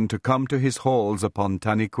bidden to come to his halls upon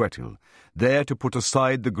Taniquetil, there to put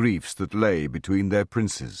aside the griefs that lay between their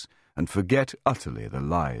princes, and forget utterly the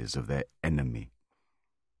lies of their enemy.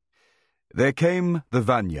 There came the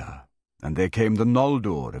Vanya, and there came the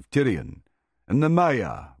Noldor of Tirion, and the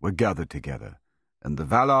Maiar were gathered together, and the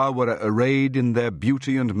Valar were arrayed in their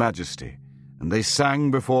beauty and majesty, and they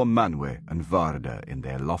sang before Manwë and Varda in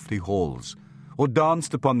their lofty halls, or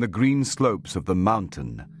danced upon the green slopes of the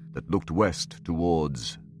mountain that looked west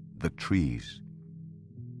towards the trees.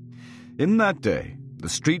 In that day the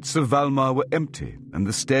streets of Valmar were empty, and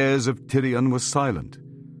the stairs of Tirion were silent,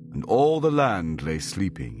 and all the land lay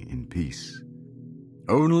sleeping in peace.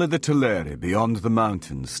 Only the Teleri beyond the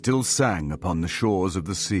mountains still sang upon the shores of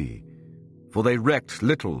the sea, for they recked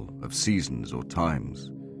little of seasons or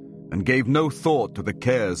times, and gave no thought to the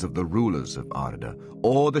cares of the rulers of Arda,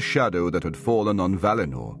 or the shadow that had fallen on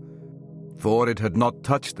Valinor, for it had not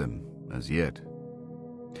touched them as yet.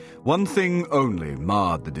 One thing only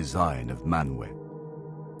marred the design of Manwë.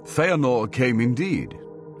 Feanor came indeed,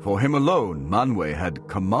 for him alone Manwë had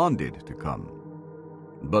commanded to come.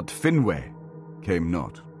 But Finwë came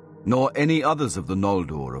not, nor any others of the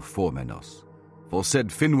Noldor of Formenos. For said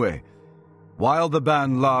Finwë, "While the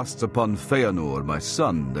ban lasts upon Feanor my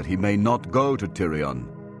son, that he may not go to Tirion,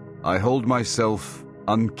 I hold myself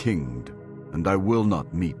unkinged, and I will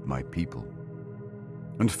not meet my people."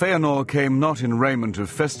 And Feanor came not in raiment of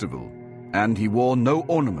festival, and he wore no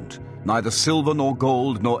ornament, neither silver nor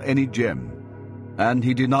gold nor any gem, and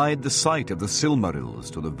he denied the sight of the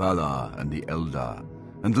Silmarils to the Valar and the Eldar,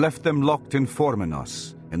 and left them locked in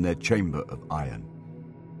Formenos in their chamber of iron.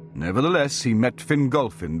 Nevertheless he met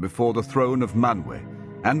Fingolfin before the throne of Manwë,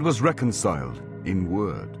 and was reconciled in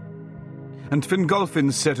word. And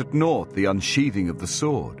Fingolfin set at naught the unsheathing of the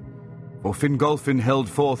sword, for Fingolfin held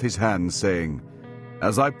forth his hand, saying,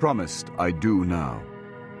 "As I promised, I do now.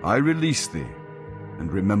 I release thee,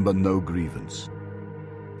 and remember no grievance."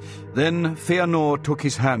 Then Feanor took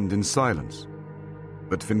his hand in silence.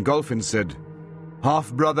 But Fingolfin said,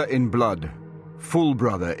 "Half-brother in blood,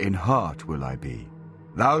 full-brother in heart will I be.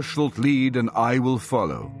 Thou shalt lead, and I will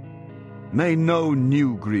follow. May no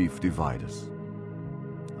new grief divide us."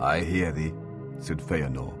 "I hear thee," said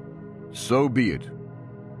Feanor. "So be it."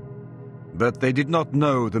 But they did not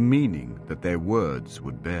know the meaning that their words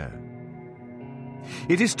would bear.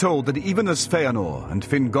 It is told that even as Feanor and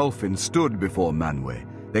Fingolfin stood before Manwë,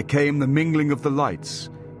 there came the mingling of the lights,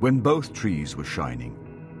 when both trees were shining,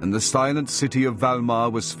 and the silent city of Valmar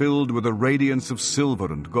was filled with a radiance of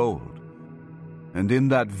silver and gold. And in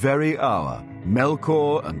that very hour,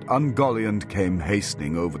 Melkor and Ungoliant came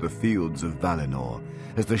hastening over the fields of Valinor,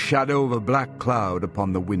 as the shadow of a black cloud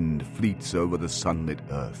upon the wind fleets over the sunlit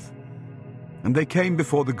earth. And they came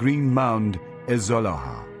before the green mound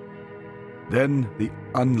Ezoloha. Then the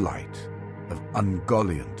unlight of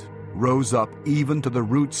Ungoliant rose up even to the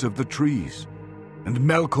roots of the trees, and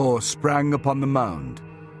Melkor sprang upon the mound,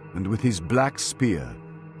 and with his black spear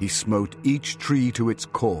he smote each tree to its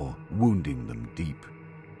core, wounding them deep.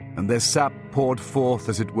 And their sap poured forth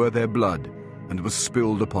as it were their blood, and was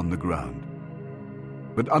spilled upon the ground.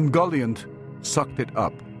 But Ungoliant sucked it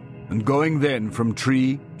up, and going then from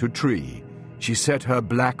tree to tree, she set her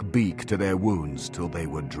black beak to their wounds till they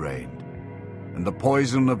were drained. And the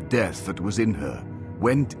poison of death that was in her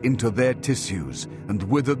went into their tissues, and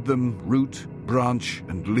withered them root, branch,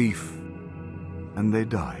 and leaf, and they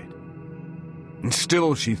died. And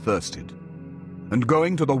still she thirsted, and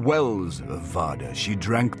going to the wells of Varda, she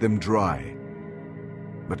drank them dry.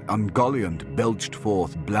 But Ungoliant belched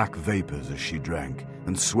forth black vapors as she drank,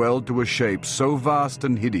 and swelled to a shape so vast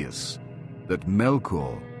and hideous that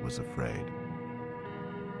Melkor was afraid.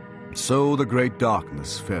 So the great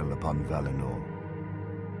darkness fell upon Valinor.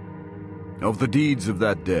 Of the deeds of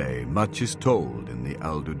that day much is told in the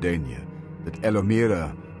Aldudania that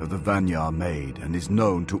Elomira of the Vanyar made, and is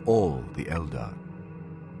known to all the Eldar.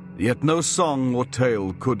 Yet no song or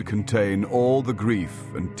tale could contain all the grief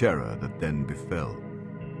and terror that then befell.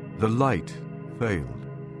 The light failed,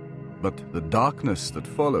 but the darkness that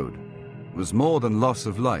followed was more than loss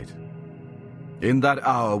of light. In that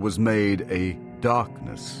hour was made a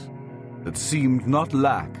darkness that seemed not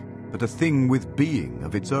lack, but a thing with being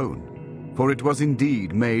of its own. For it was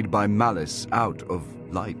indeed made by malice out of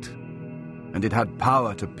light, and it had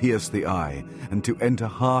power to pierce the eye, and to enter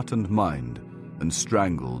heart and mind, and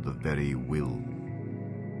strangle the very will.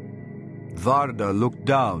 Varda looked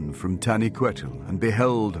down from Taniquetil, and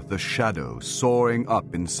beheld the shadow soaring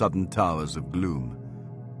up in sudden towers of gloom.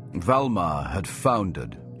 Valmar had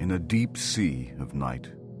foundered in a deep sea of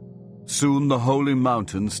night. Soon the holy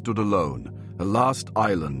mountain stood alone, a last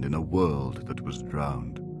island in a world that was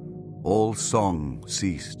drowned. All song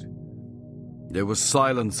ceased. There was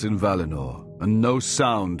silence in Valinor, and no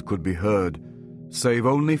sound could be heard, save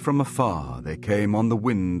only from afar there came on the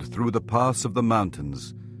wind through the pass of the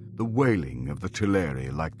mountains the wailing of the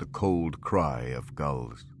Teleri like the cold cry of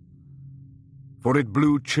gulls. For it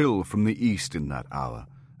blew chill from the east in that hour,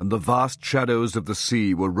 and the vast shadows of the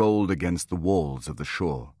sea were rolled against the walls of the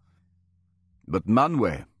shore. But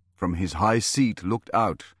Manwë from his high seat looked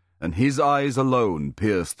out, and his eyes alone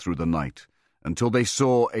pierced through the night, until they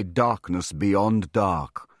saw a darkness beyond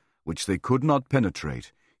dark, which they could not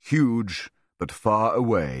penetrate, huge but far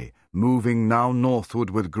away, moving now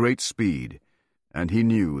northward with great speed, and he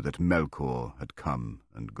knew that Melkor had come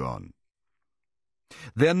and gone.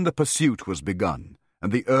 Then the pursuit was begun,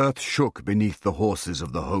 and the earth shook beneath the horses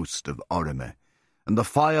of the host of Orome, and the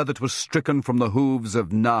fire that was stricken from the hooves of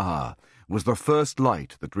Nahar was the first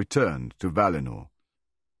light that returned to Valinor.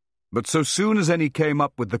 But so soon as any came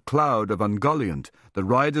up with the cloud of Ungoliant, the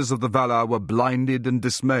riders of the Valar were blinded and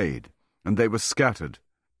dismayed, and they were scattered,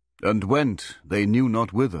 and went they knew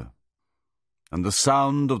not whither. And the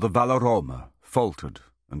sound of the Valaroma faltered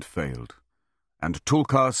and failed, and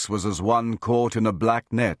Tulkas was as one caught in a black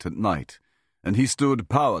net at night, and he stood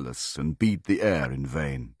powerless and beat the air in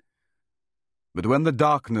vain. But when the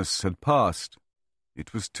darkness had passed,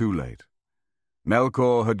 it was too late.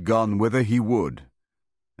 Melkor had gone whither he would,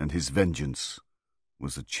 and his vengeance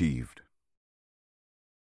was achieved.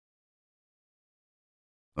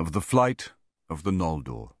 Of the Flight of the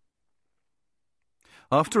Noldor.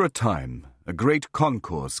 After a time, a great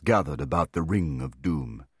concourse gathered about the Ring of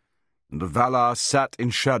Doom, and the Valar sat in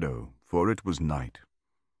shadow, for it was night.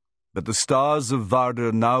 But the stars of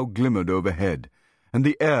Varda now glimmered overhead, and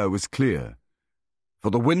the air was clear, for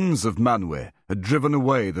the winds of Manwë had driven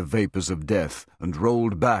away the vapours of death and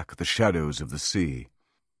rolled back the shadows of the sea.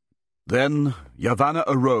 Then Yavanna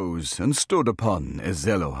arose and stood upon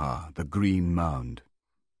Ezelohar, the green mound.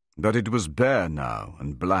 But it was bare now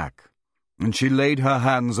and black, and she laid her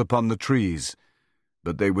hands upon the trees,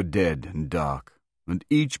 but they were dead and dark, and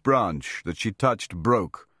each branch that she touched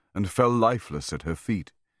broke and fell lifeless at her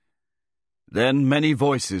feet. Then many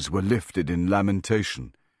voices were lifted in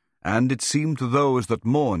lamentation, and it seemed to those that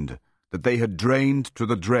mourned that they had drained to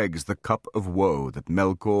the dregs the cup of woe that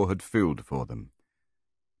Melkor had filled for them.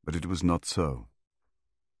 But it was not so.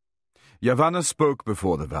 Yavanna spoke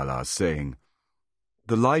before the Valar, saying,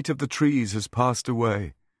 "The light of the trees has passed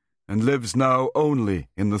away, and lives now only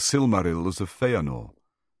in the Silmarils of Feanor.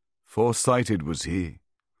 Foresighted was he.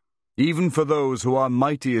 Even for those who are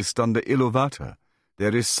mightiest under Iluvatar,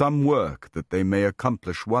 there is some work that they may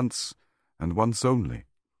accomplish once, and once only.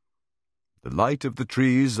 The light of the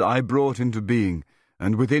trees I brought into being,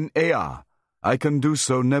 and within Ea I can do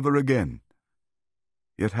so never again.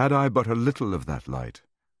 Yet had I but a little of that light,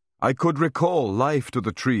 I could recall life to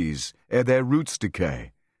the trees ere their roots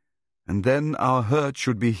decay, and then our hurt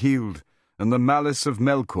should be healed, and the malice of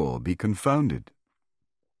Melkor be confounded."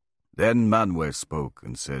 Then Manwë spoke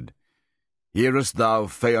and said, "Hearest thou,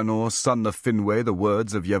 Feanor, son of Finwë, the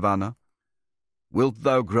words of Yavanna? Wilt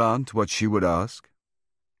thou grant what she would ask?"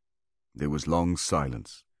 There was long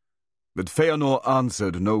silence, but Feanor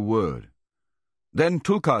answered no word. Then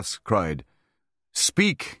Tulkas cried,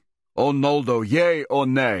 "Speak, O Noldo, yea or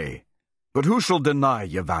nay, but who shall deny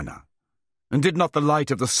Yavanna? And did not the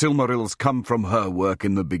light of the Silmarils come from her work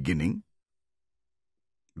in the beginning?"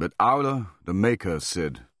 But Aula, the Maker,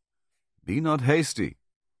 said, "Be not hasty.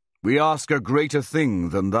 We ask a greater thing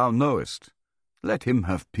than thou knowest. Let him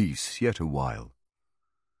have peace yet a while."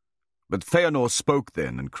 But Feanor spoke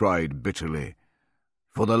then and cried bitterly,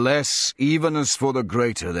 "For the less, even as for the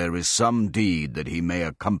greater, there is some deed that he may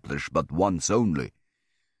accomplish but once only,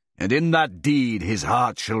 and in that deed his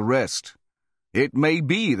heart shall rest. It may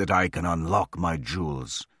be that I can unlock my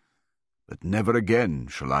jewels, but never again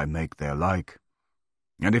shall I make their like.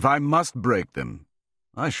 And if I must break them,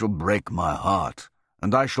 I shall break my heart,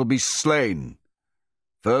 and I shall be slain,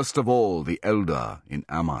 first of all the Eldar in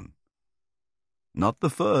Aman." "Not the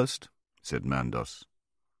first," said Mandos.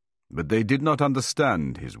 But they did not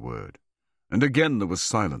understand his word, and again there was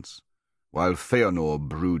silence, while Feanor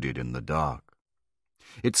brooded in the dark.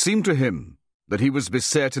 It seemed to him that he was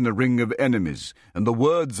beset in a ring of enemies, and the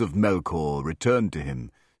words of Melkor returned to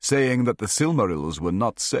him, saying that the Silmarils were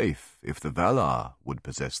not safe if the Valar would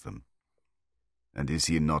possess them. "And is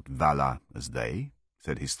he not Valar as they?"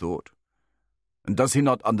 said his thought. "And does he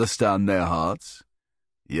not understand their hearts?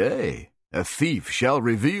 Yea, a thief shall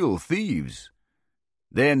reveal thieves."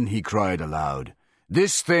 Then he cried aloud,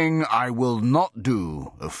 "This thing I will not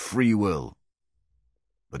do of free will.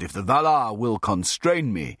 But if the Valar will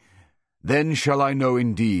constrain me, then shall I know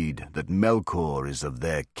indeed that Melkor is of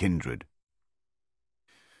their kindred."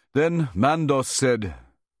 Then Mandos said,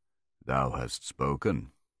 "Thou hast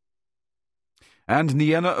spoken." And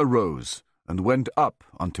Nienna arose, and went up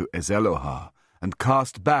unto Ezelohar, and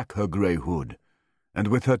cast back her grey hood, and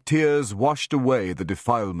with her tears washed away the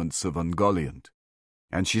defilements of Ungoliant.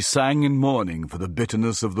 And she sang in mourning for the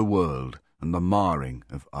bitterness of the world, and the marring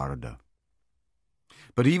of Arda.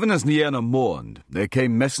 But even as Nienna mourned, there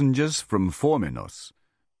came messengers from Formenos,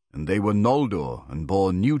 and they were Noldor, and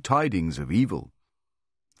bore new tidings of evil.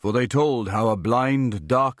 For they told how a blind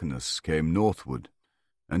darkness came northward,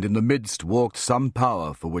 and in the midst walked some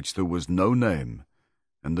power for which there was no name,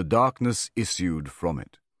 and the darkness issued from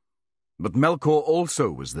it. But Melkor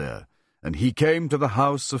also was there, and he came to the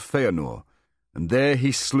house of Feanor, and there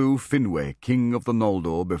he slew Finwë, king of the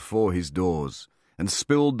Noldor, before his doors, and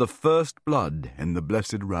spilled the first blood in the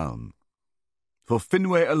blessed realm. For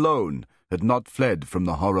Finwë alone had not fled from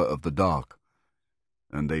the horror of the dark,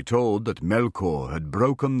 and they told that Melkor had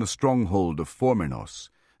broken the stronghold of Formenos,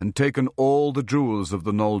 and taken all the jewels of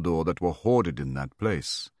the Noldor that were hoarded in that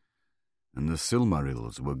place, and the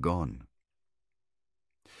Silmarils were gone.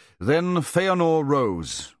 Then Feanor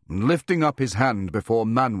rose, and lifting up his hand before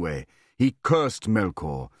Manwë, he cursed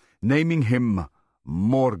Melkor, naming him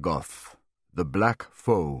Morgoth, the black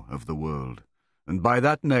foe of the world, and by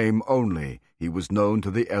that name only he was known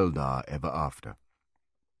to the Eldar ever after.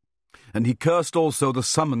 And he cursed also the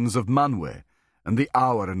summons of Manwë, and the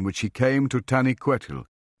hour in which he came to Taniquetil,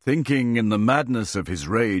 thinking in the madness of his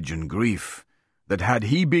rage and grief that had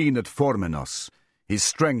he been at Formenos, his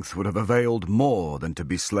strength would have availed more than to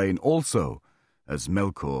be slain also, as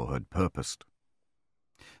Melkor had purposed.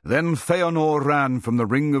 Then Feanor ran from the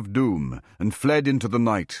Ring of Doom, and fled into the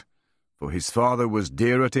night, for his father was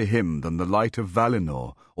dearer to him than the light of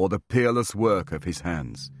Valinor, or the peerless work of his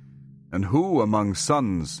hands. And who among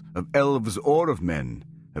sons of elves or of men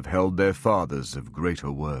have held their fathers of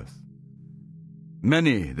greater worth?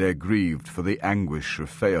 Many there grieved for the anguish of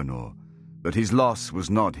Feanor, but his loss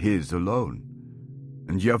was not his alone.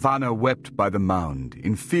 and Yavanna wept by the mound,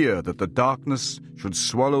 in fear that the darkness should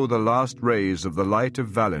swallow the last rays of the light of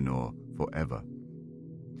Valinor forever.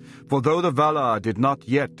 For though the Valar did not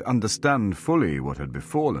yet understand fully what had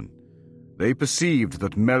befallen, they perceived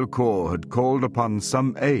that Melkor had called upon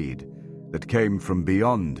some aid that came from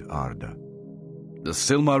beyond Arda. The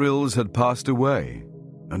Silmarils had passed away,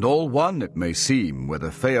 and all one it may seem whether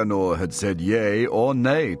Feanor had said yea or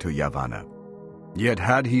nay to Yavanna. Yet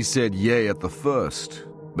had he said yea at the first,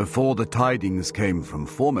 before the tidings came from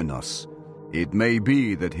Formenos, it may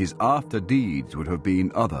be that his after deeds would have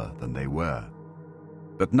been other than they were.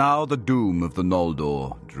 But now the doom of the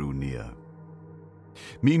Noldor drew near.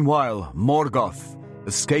 Meanwhile, Morgoth,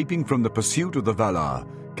 escaping from the pursuit of the Valar,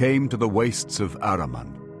 came to the wastes of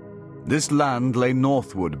Araman. This land lay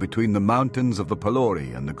northward between the mountains of the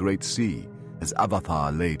Pelori and the Great Sea, as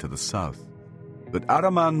Avathar lay to the south. But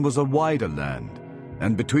Araman was a wider land,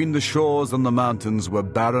 and between the shores and the mountains were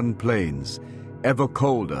barren plains, ever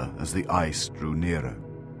colder as the ice drew nearer.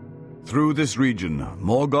 Through this region,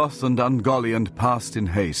 Morgoth and Ungoliant passed in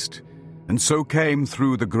haste, and so came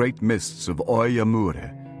through the great mists of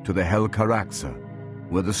Oyamure to the Helcaraxa,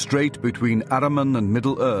 where the strait between Araman and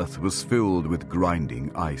Middle-earth was filled with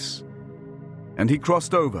grinding ice. And he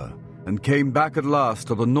crossed over, and came back at last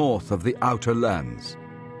to the north of the outer lands.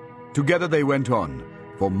 Together they went on,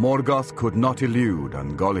 for Morgoth could not elude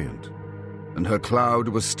Ungoliant, and her cloud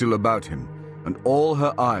was still about him, and all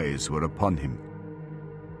her eyes were upon him.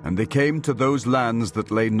 And they came to those lands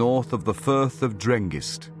that lay north of the Firth of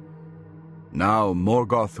Drengist. Now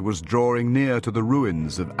Morgoth was drawing near to the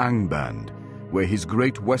ruins of Angband, where his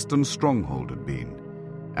great western stronghold had been,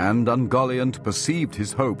 and Ungoliant perceived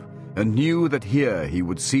his hope, and knew that here he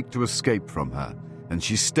would seek to escape from her, and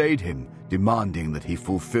she stayed him, demanding that he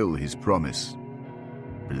fulfill his promise.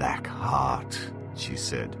 "Black heart," she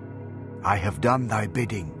said, "I have done thy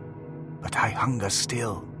bidding, but I hunger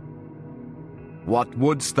still." "What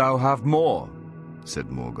wouldst thou have more?" said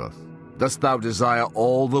Morgoth. "Dost thou desire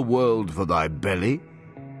all the world for thy belly?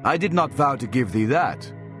 I did not vow to give thee that.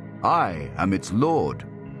 I am its lord."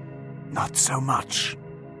 "Not so much,"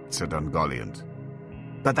 said Ungoliant,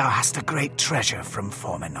 "but thou hast a great treasure from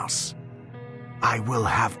Formenos. I will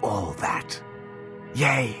have all that.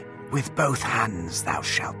 Yea, with both hands thou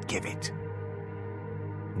shalt give it."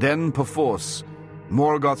 Then, perforce,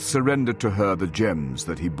 Morgoth surrendered to her the gems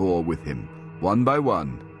that he bore with him, one by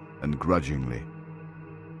one, and grudgingly.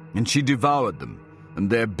 And she devoured them, and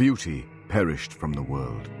their beauty perished from the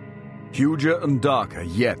world. Huger and darker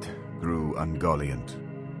yet grew Ungoliant,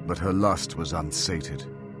 but her lust was unsated.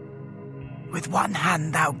 "With one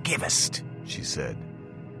hand thou givest," she said.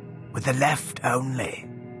 "With the left only.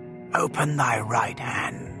 Open thy right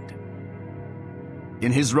hand."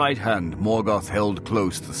 In his right hand Morgoth held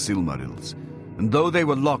close the Silmarils, and though they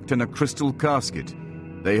were locked in a crystal casket,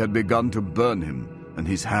 they had begun to burn him, and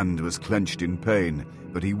his hand was clenched in pain,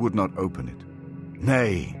 but he would not open it.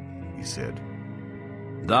 "Nay," he said,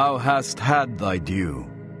 "thou hast had thy due.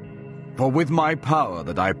 For with my power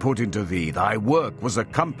that I put into thee, thy work was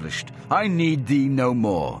accomplished. I need thee no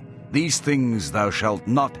more. These things thou shalt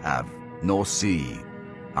not have, nor see.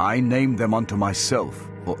 I named them unto myself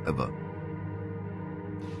forever."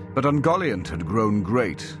 But Ungoliant had grown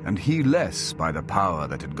great, and he less by the power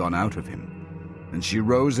that had gone out of him. And she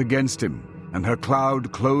rose against him, and her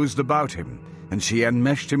cloud closed about him, and she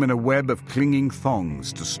enmeshed him in a web of clinging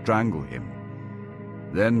thongs to strangle him.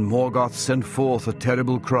 Then Morgoth sent forth a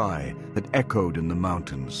terrible cry that echoed in the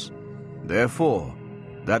mountains. Therefore,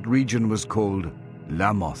 that region was called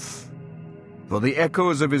Lamoth. For the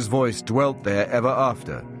echoes of his voice dwelt there ever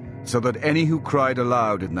after, so that any who cried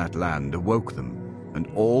aloud in that land awoke them, and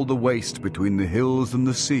all the waste between the hills and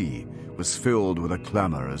the sea was filled with a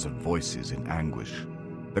clamor as of voices in anguish.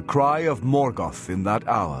 The cry of Morgoth in that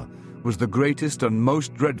hour was the greatest and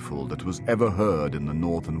most dreadful that was ever heard in the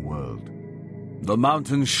northern world. The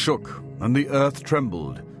mountains shook, and the earth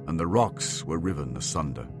trembled, and the rocks were riven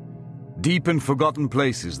asunder. Deep in forgotten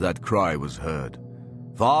places that cry was heard.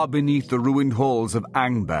 Far beneath the ruined halls of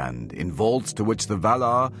Angband, in vaults to which the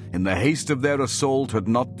Valar, in the haste of their assault, had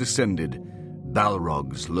not descended,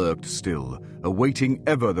 Balrogs lurked still, awaiting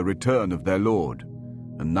ever the return of their lord.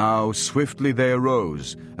 And now swiftly they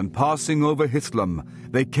arose, and passing over Hithlum,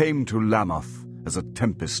 they came to Lamoth as a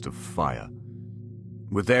tempest of fire.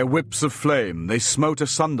 With their whips of flame they smote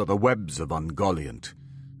asunder the webs of Ungoliant,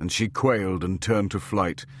 and she quailed and turned to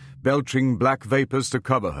flight, belching black vapours to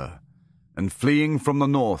cover her. And fleeing from the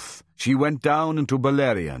north, she went down into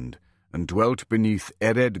Beleriand, and dwelt beneath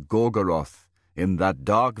Ered Gorgoroth, in that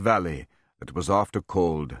dark valley that was after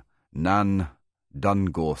called Nan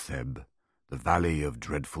Dungortheb, the Valley of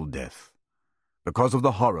Dreadful Death, because of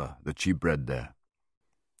the horror that she bred there.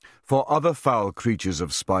 For other foul creatures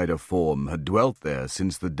of spider form had dwelt there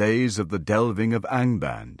since the days of the delving of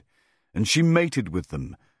Angband, and she mated with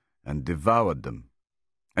them and devoured them.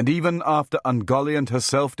 And even after Ungoliant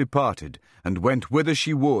herself departed, and went whither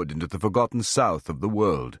she would into the forgotten south of the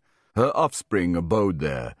world, her offspring abode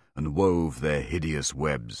there, and wove their hideous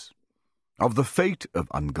webs. Of the fate of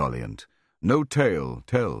Ungoliant no tale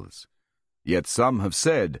tells, yet some have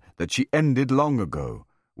said that she ended long ago,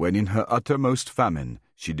 when in her uttermost famine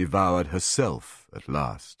she devoured herself at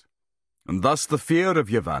last. And thus the fear of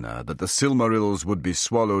Yavanna that the Silmarils would be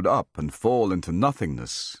swallowed up and fall into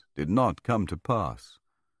nothingness did not come to pass.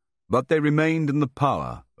 But they remained in the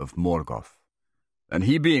power of Morgoth, and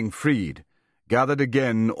he being freed, gathered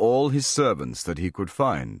again all his servants that he could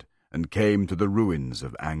find, and came to the ruins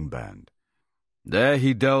of Angband. There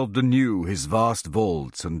he delved anew his vast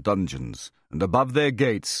vaults and dungeons, and above their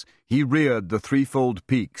gates he reared the threefold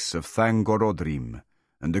peaks of Thangorodrim,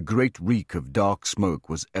 and a great reek of dark smoke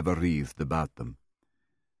was ever wreathed about them.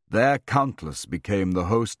 There countless became the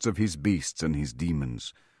hosts of his beasts and his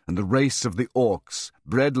demons, and the race of the orcs,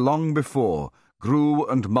 bred long before, grew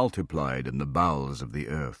and multiplied in the bowels of the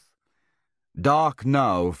earth. Dark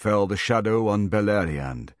now fell the shadow on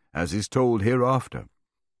Beleriand, as is told hereafter.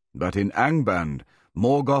 But in Angband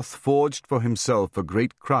Morgoth forged for himself a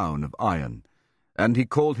great crown of iron, and he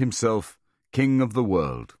called himself King of the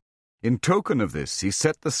World. In token of this he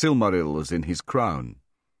set the Silmarils in his crown.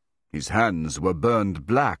 His hands were burned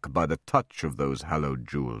black by the touch of those hallowed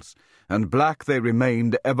jewels, and black they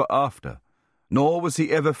remained ever after, nor was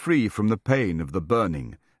he ever free from the pain of the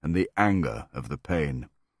burning and the anger of the pain.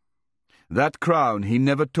 That crown he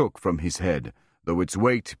never took from his head, though its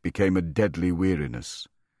weight became a deadly weariness.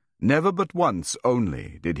 Never but once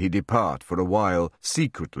only did he depart for a while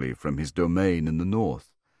secretly from his domain in the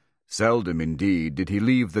north. Seldom, indeed, did he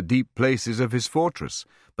leave the deep places of his fortress,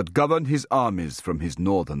 but governed his armies from his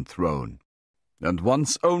northern throne. And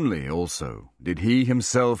once only, also, did he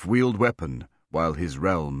himself wield weapon while his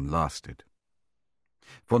realm lasted.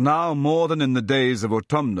 For now, more than in the days of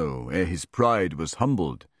Autumno, ere his pride was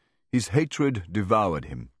humbled, his hatred devoured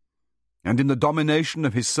him. And in the domination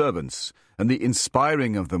of his servants, and the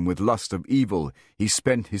inspiring of them with lust of evil, he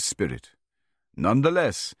spent his spirit. None the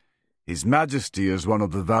less, his majesty as one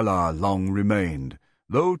of the Valar long remained,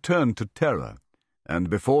 though turned to terror, and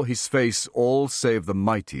before his face all save the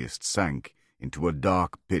mightiest sank into a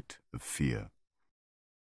dark pit of fear.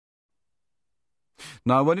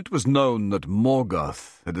 Now when it was known that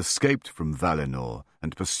Morgoth had escaped from Valinor,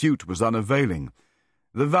 and pursuit was unavailing,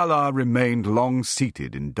 the Valar remained long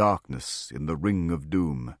seated in darkness in the Ring of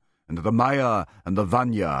Doom, and the Maiar and the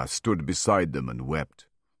Vanyar stood beside them and wept.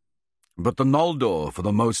 But the Noldor, for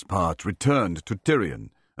the most part, returned to Tirion,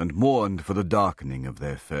 and mourned for the darkening of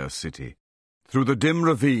their fair city. Through the dim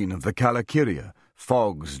ravine of the Calakiria,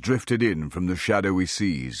 fogs drifted in from the shadowy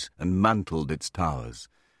seas, and mantled its towers,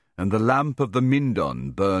 and the lamp of the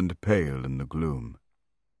Mindon burned pale in the gloom.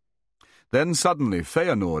 Then suddenly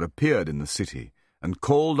Feanor appeared in the city, and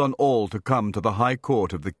called on all to come to the high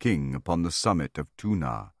court of the king upon the summit of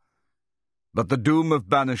Tunar. But the doom of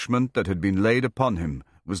banishment that had been laid upon him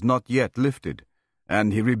was not yet lifted,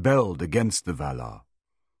 and he rebelled against the Valar.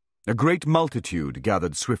 A great multitude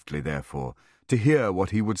gathered swiftly, therefore, to hear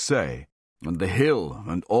what he would say, and the hill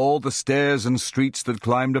and all the stairs and streets that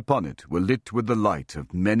climbed upon it were lit with the light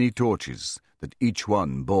of many torches that each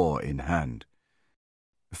one bore in hand.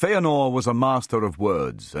 Feanor was a master of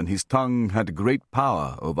words, and his tongue had great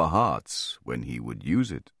power over hearts when he would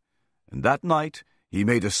use it. And that night he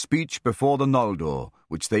made a speech before the Noldor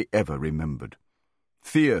which they ever remembered.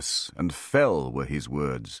 Fierce and fell were his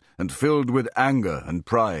words, and filled with anger and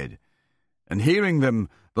pride. And hearing them,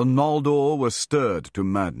 the Noldor were stirred to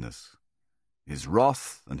madness. His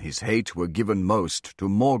wrath and his hate were given most to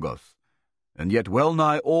Morgoth, and yet well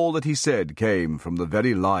nigh all that he said came from the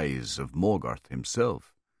very lies of Morgoth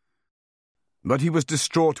himself. But he was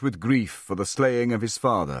distraught with grief for the slaying of his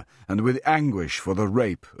father, and with anguish for the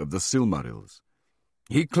rape of the Silmarils.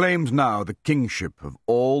 He claimed now the kingship of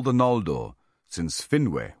all the Noldor, since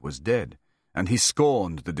Finwë was dead, and he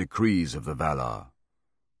scorned the decrees of the Valar.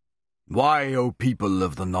 "Why, O people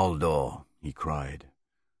of the Noldor," he cried,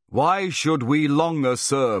 "why should we longer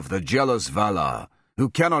serve the jealous Valar, who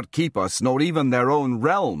cannot keep us nor even their own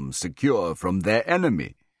realm secure from their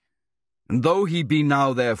enemy? And though he be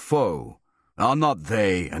now their foe, are not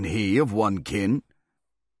they and he of one kin?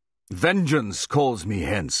 Vengeance calls me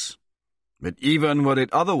hence. But even were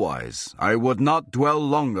it otherwise, I would not dwell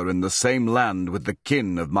longer in the same land with the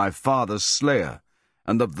kin of my father's slayer,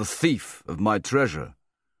 and of the thief of my treasure.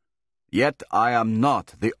 Yet I am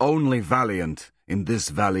not the only valiant in this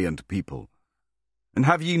valiant people. And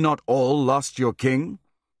have ye not all lost your king?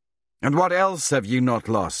 And what else have ye not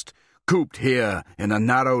lost, cooped here in a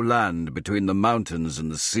narrow land between the mountains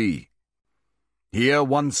and the sea? Here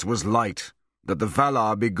once was light, that the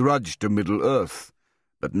Valar begrudged to Middle-earth,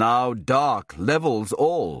 but now dark levels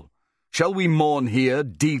all. Shall we mourn here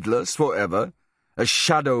deedless forever, as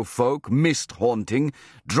shadow folk mist-haunting,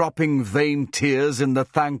 dropping vain tears in the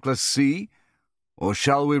thankless sea? Or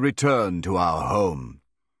shall we return to our home?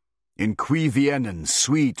 In Cuivienen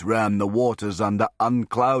sweet ran the waters under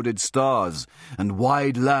unclouded stars, and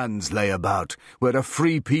wide lands lay about, where a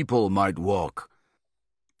free people might walk.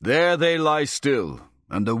 There they lie still,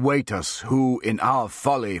 and await us who in our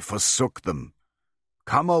folly forsook them.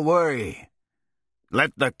 Come away!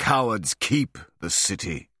 Let the cowards keep the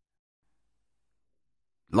city.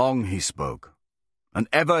 Long he spoke, and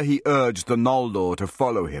ever he urged the Noldor to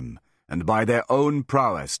follow him, and by their own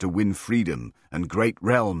prowess to win freedom and great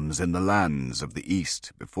realms in the lands of the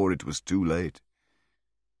east before it was too late.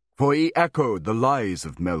 For he echoed the lies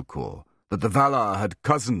of Melkor, that the Valar had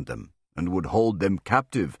cozened them, and would hold them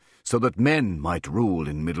captive, so that men might rule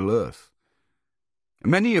in Middle-earth.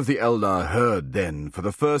 Many of the Eldar heard then, for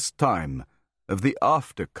the first time, of the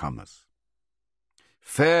aftercomers.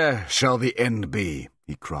 Fair shall the end be,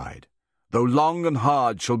 he cried, though long and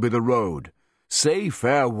hard shall be the road. Say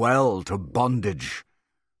farewell to bondage,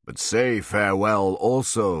 but say farewell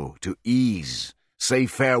also to ease. Say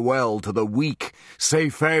farewell to the weak, say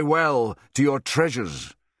farewell to your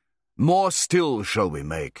treasures. More still shall we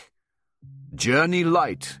make. Journey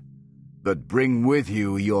light, but bring with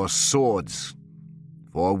you your swords.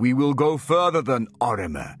 For we will go further than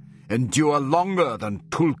Orome, endure longer than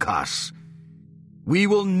Tulkas. We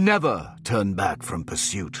will never turn back from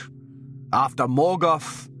pursuit. After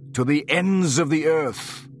Morgoth, to the ends of the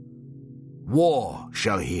earth. War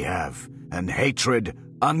shall he have, and hatred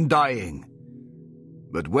undying.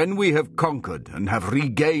 But when we have conquered and have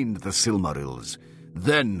regained the Silmarils,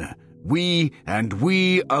 then we and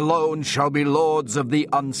we alone shall be lords of the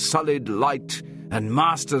unsullied light and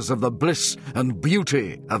masters of the bliss and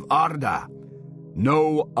beauty of Arda.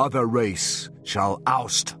 No other race shall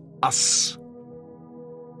oust us.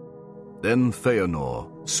 Then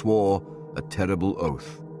Feanor swore a terrible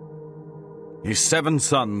oath. His 7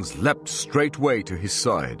 sons leapt straightway to his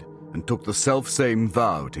side, and took the selfsame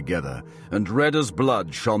vow together, and red as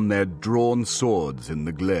blood shone their drawn swords in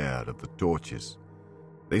the glare of the torches.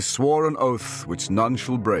 They swore an oath which none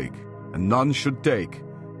shall break, and none should take,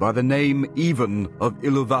 by the name even of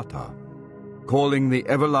Iluvatar, calling the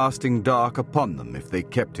everlasting dark upon them if they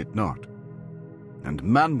kept it not. And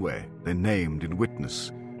Manwë they named in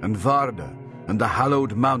witness, and Varda, and the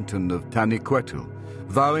hallowed mountain of Taniquetil,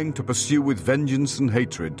 vowing to pursue with vengeance and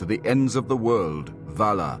hatred to the ends of the world,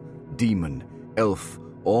 Valar, demon, elf,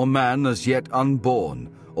 or man as yet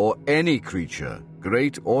unborn, or any creature,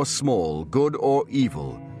 great or small, good or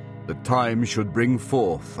evil, that time should bring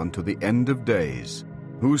forth unto the end of days,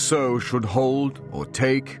 whoso should hold, or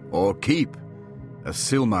take, or keep a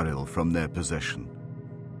Silmaril from their possession.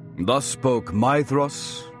 Thus spoke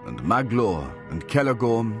Maedhros, and Maglor, and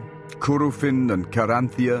Celegorm, Curufin and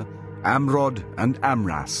Caranthia, Amrod and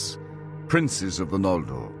Amras, princes of the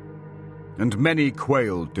Noldor, and many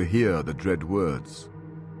quailed to hear the dread words.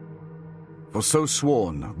 For so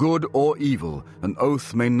sworn, good or evil, an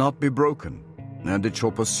oath may not be broken, and it shall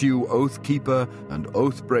pursue oath-keeper and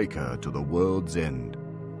oath-breaker to the world's end.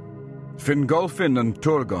 Fingolfin and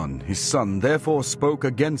Turgon, his son, therefore spoke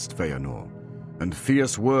against Feanor, and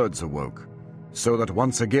fierce words awoke, so that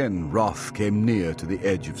once again wrath came near to the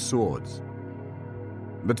edge of swords.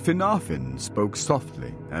 But Finarfin spoke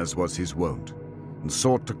softly, as was his wont, and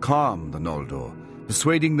sought to calm the Noldor,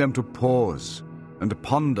 persuading them to pause and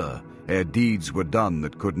ponder ere deeds were done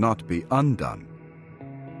that could not be undone.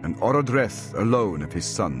 And Orodreth alone of his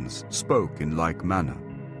sons spoke in like manner.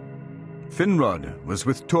 Finrod was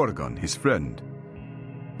with Turgon his friend,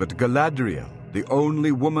 but Galadriel, the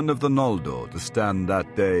only woman of the Noldor to stand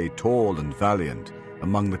that day tall and valiant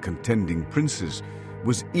among the contending princes,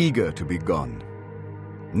 was eager to be gone.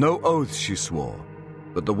 No oath she swore,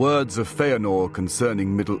 but the words of Feanor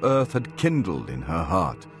concerning Middle-earth had kindled in her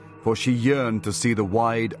heart, for she yearned to see the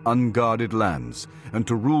wide, unguarded lands, and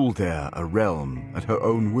to rule there a realm at her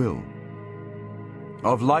own will.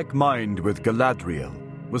 Of like mind with Galadriel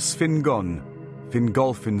was Fingon,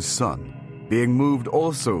 Fingolfin's son, being moved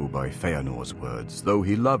also by Feanor's words, though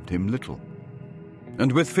he loved him little.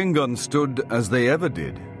 And with Fingon stood, as they ever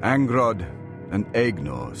did, Angrod and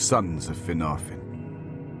Aegnor, sons of Finarfin.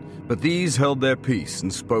 But these held their peace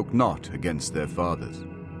and spoke not against their fathers.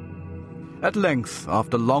 At length,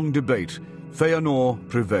 after long debate, Feanor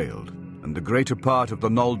prevailed, and the greater part of the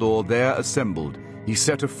Noldor there assembled he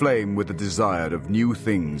set aflame with the desire of new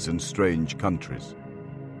things and strange countries.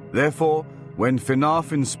 Therefore, when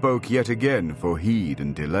Finarfin spoke yet again for heed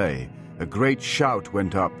and delay, a great shout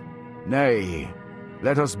went up, "Nay,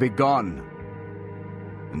 let us be gone."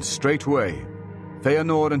 And straightway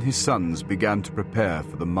Feanor and his sons began to prepare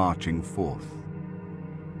for the marching forth.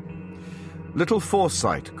 Little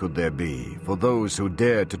foresight could there be for those who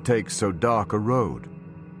dared to take so dark a road.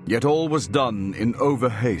 Yet all was done in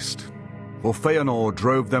over-haste, for Feanor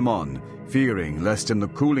drove them on, fearing lest in the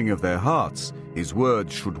cooling of their hearts his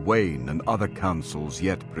words should wane and other counsels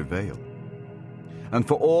yet prevail. And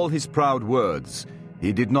for all his proud words,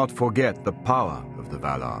 he did not forget the power of the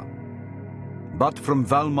Valar. But from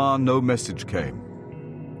Valmar no message came,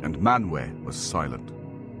 and Manwë was silent.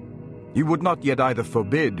 He would not yet either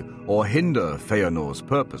forbid or hinder Feanor's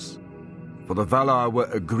purpose, for the Valar were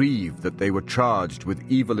aggrieved that they were charged with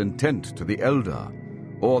evil intent to the Eldar,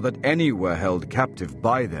 or that any were held captive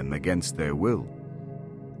by them against their will.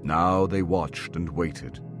 Now they watched and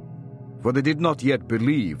waited, for they did not yet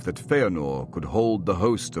believe that Feanor could hold the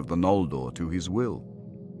host of the Noldor to his will.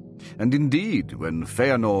 And indeed, when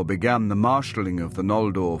Feanor began the marshalling of the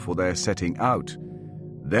Noldor for their setting out,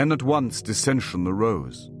 then at once dissension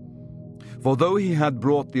arose. For though he had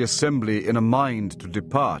brought the assembly in a mind to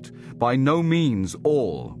depart, by no means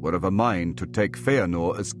all were of a mind to take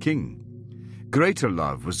Feanor as king. Greater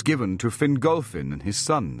love was given to Fingolfin and his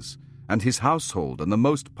sons, and his household, and the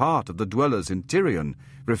most part of the dwellers in Tirion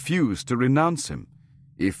refused to renounce him,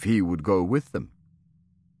 if he would go with them.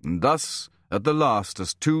 And thus, at the last,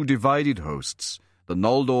 as two divided hosts, the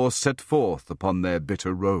Noldor set forth upon their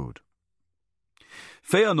bitter road.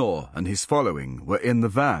 Feanor and his following were in the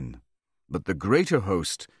van, but the greater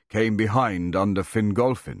host came behind under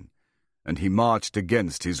Fingolfin, and he marched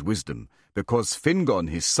against his wisdom, because Fingon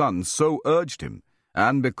his son so urged him,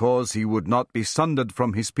 and because he would not be sundered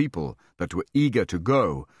from his people that were eager to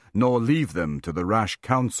go, nor leave them to the rash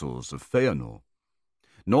counsels of Feanor.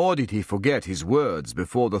 Nor did he forget his words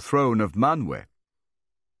before the throne of Manwë.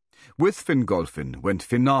 With Fingolfin went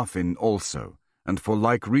Finarfin also, and for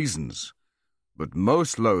like reasons, but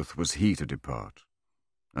most loath was he to depart.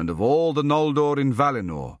 And of all the Noldor in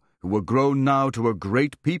Valinor, who were grown now to a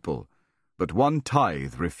great people, but one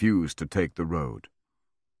tithe refused to take the road.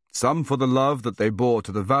 Some for the love that they bore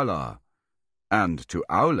to the Valar, and to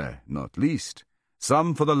Aule not least,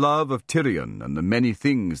 some for the love of Tirion and the many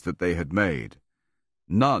things that they had made,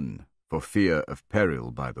 none for fear of peril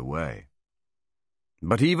by the way.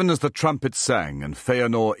 But even as the trumpet sang and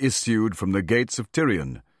Feanor issued from the gates of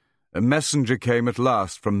Tirion, a messenger came at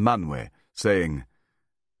last from Manwë, saying,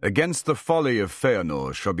 "Against the folly of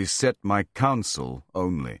Feanor shall be set my counsel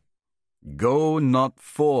only. Go not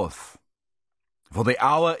forth, for the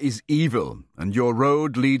hour is evil, and your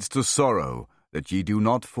road leads to sorrow that ye do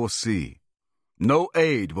not foresee. No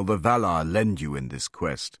aid will the Valar lend you in this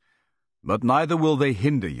quest, but neither will they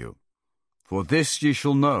hinder you. For this ye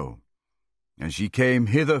shall know, as ye came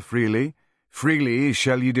hither freely, freely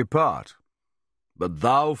shall ye depart. But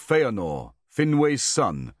thou, Feanor, Finwë's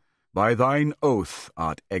son, by thine oath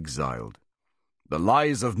art exiled. The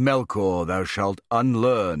lies of Melkor thou shalt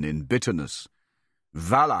unlearn in bitterness.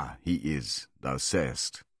 Valar he is, thou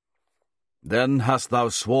sayest. Then hast thou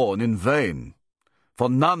sworn in vain, for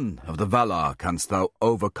none of the Valar canst thou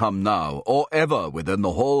overcome now, or ever within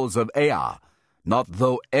the halls of Ea, not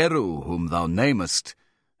though Eru, whom thou namest,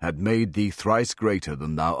 had made thee thrice greater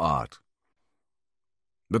than thou art."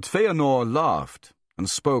 But Feanor laughed, and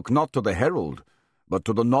spoke not to the herald, but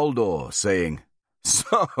to the Noldor, saying,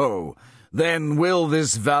 "So, then will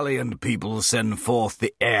this valiant people send forth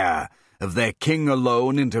the heir of their king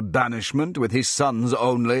alone into banishment with his sons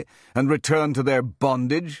only, and return to their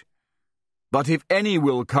bondage? But if any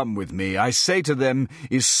will come with me, I say to them,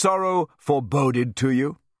 is sorrow foreboded to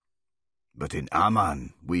you? But in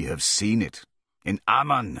Aman we have seen it. In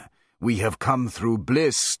Aman we have come through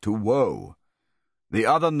bliss to woe. The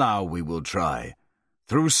other now we will try,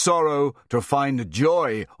 through sorrow to find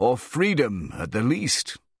joy or freedom at the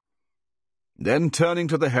least." Then turning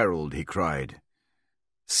to the herald he cried,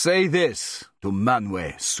 "Say this to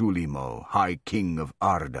Manwë Sulimo, High King of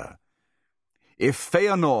Arda. If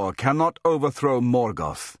Feanor cannot overthrow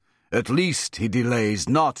Morgoth, at least he delays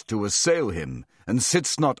not to assail him, and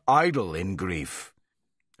sits not idle in grief.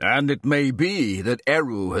 And it may be that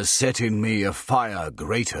Eru has set in me a fire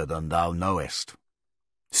greater than thou knowest.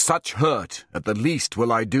 Such hurt at the least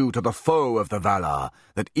will I do to the foe of the Valar,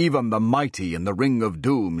 that even the mighty in the Ring of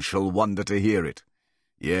Doom shall wonder to hear it.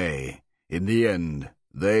 Yea, in the end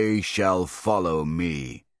they shall follow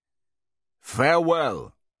me.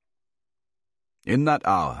 Farewell!" In that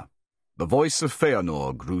hour, the voice of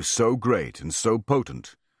Feanor grew so great and so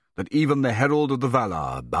potent that even the herald of the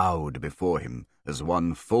Valar bowed before him as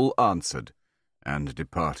one full answered, and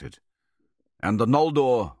departed, and the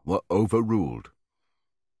Noldor were overruled.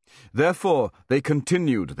 Therefore they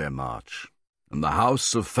continued their march, and the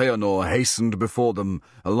house of Feanor hastened before them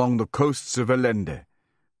along the coasts of Elende.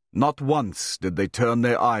 Not once did they turn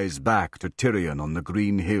their eyes back to Tirion on the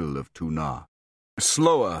green hill of Tunar.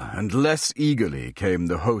 Slower and less eagerly came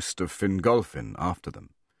the host of Fingolfin after them.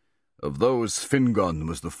 Of those Fingon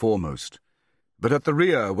was the foremost, but at the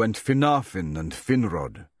rear went Finarfin and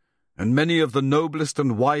Finrod, and many of the noblest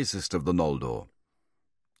and wisest of the Noldor.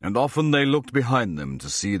 And often they looked behind them to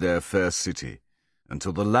see their fair city,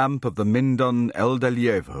 until the lamp of the Mindon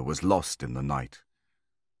Eldelieva was lost in the night.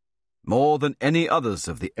 More than any others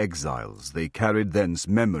of the exiles, they carried thence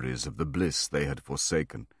memories of the bliss they had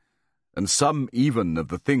forsaken, and some even of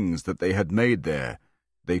the things that they had made there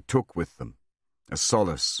they took with them, a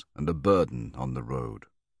solace and a burden on the road.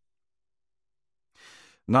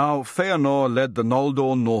 Now Feanor led the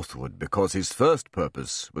Noldor northward because his first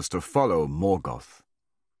purpose was to follow Morgoth.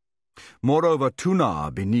 Moreover, Tunar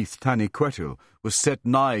beneath Taniquetil was set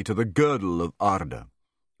nigh to the girdle of Arda,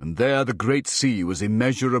 and there the great sea was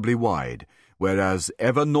immeasurably wide, whereas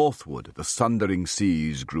ever northward the sundering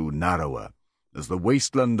seas grew narrower, as the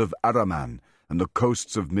wasteland of Araman and the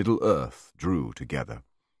coasts of Middle-earth drew together.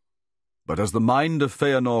 But as the mind of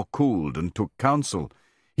Feanor cooled and took counsel,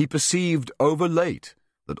 he perceived overlate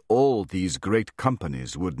that all these great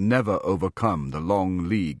companies would never overcome the long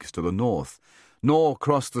leagues to the north, nor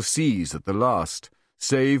cross the seas at the last,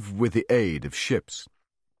 save with the aid of ships.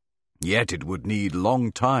 Yet it would need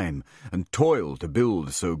long time and toil to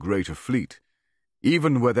build so great a fleet,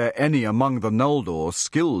 even were there any among the Noldor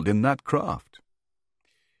skilled in that craft.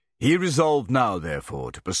 He resolved now,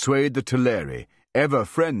 therefore, to persuade the Teleri, ever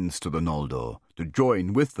friends to the Noldor, to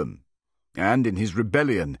join with them, and in his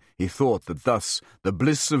rebellion he thought that thus the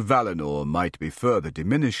bliss of Valinor might be further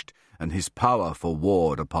diminished, and his power for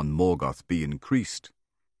war upon Morgoth be increased.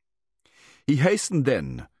 He hastened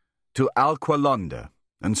then to Alqualonda,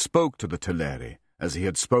 and spoke to the Teleri, as he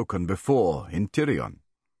had spoken before in Tirion.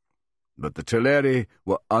 But the Teleri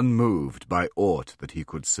were unmoved by aught that he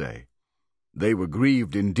could say. They were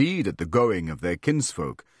grieved indeed at the going of their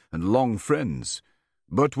kinsfolk and long friends,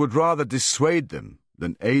 but would rather dissuade them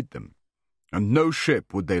than aid them, and no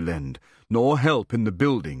ship would they lend, nor help in the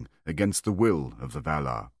building against the will of the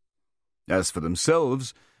Valar. As for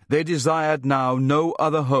themselves, they desired now no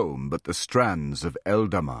other home but the strands of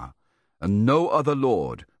Eldamar, and no other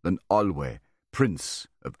lord than Olwe, prince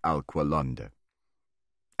of Alqualonda.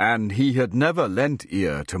 And he had never lent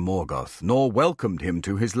ear to Morgoth, nor welcomed him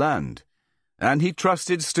to his land, and he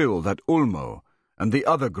trusted still that Ulmo and the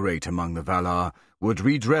other great among the Valar would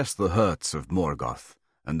redress the hurts of Morgoth,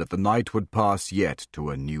 and that the night would pass yet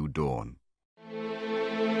to a new dawn.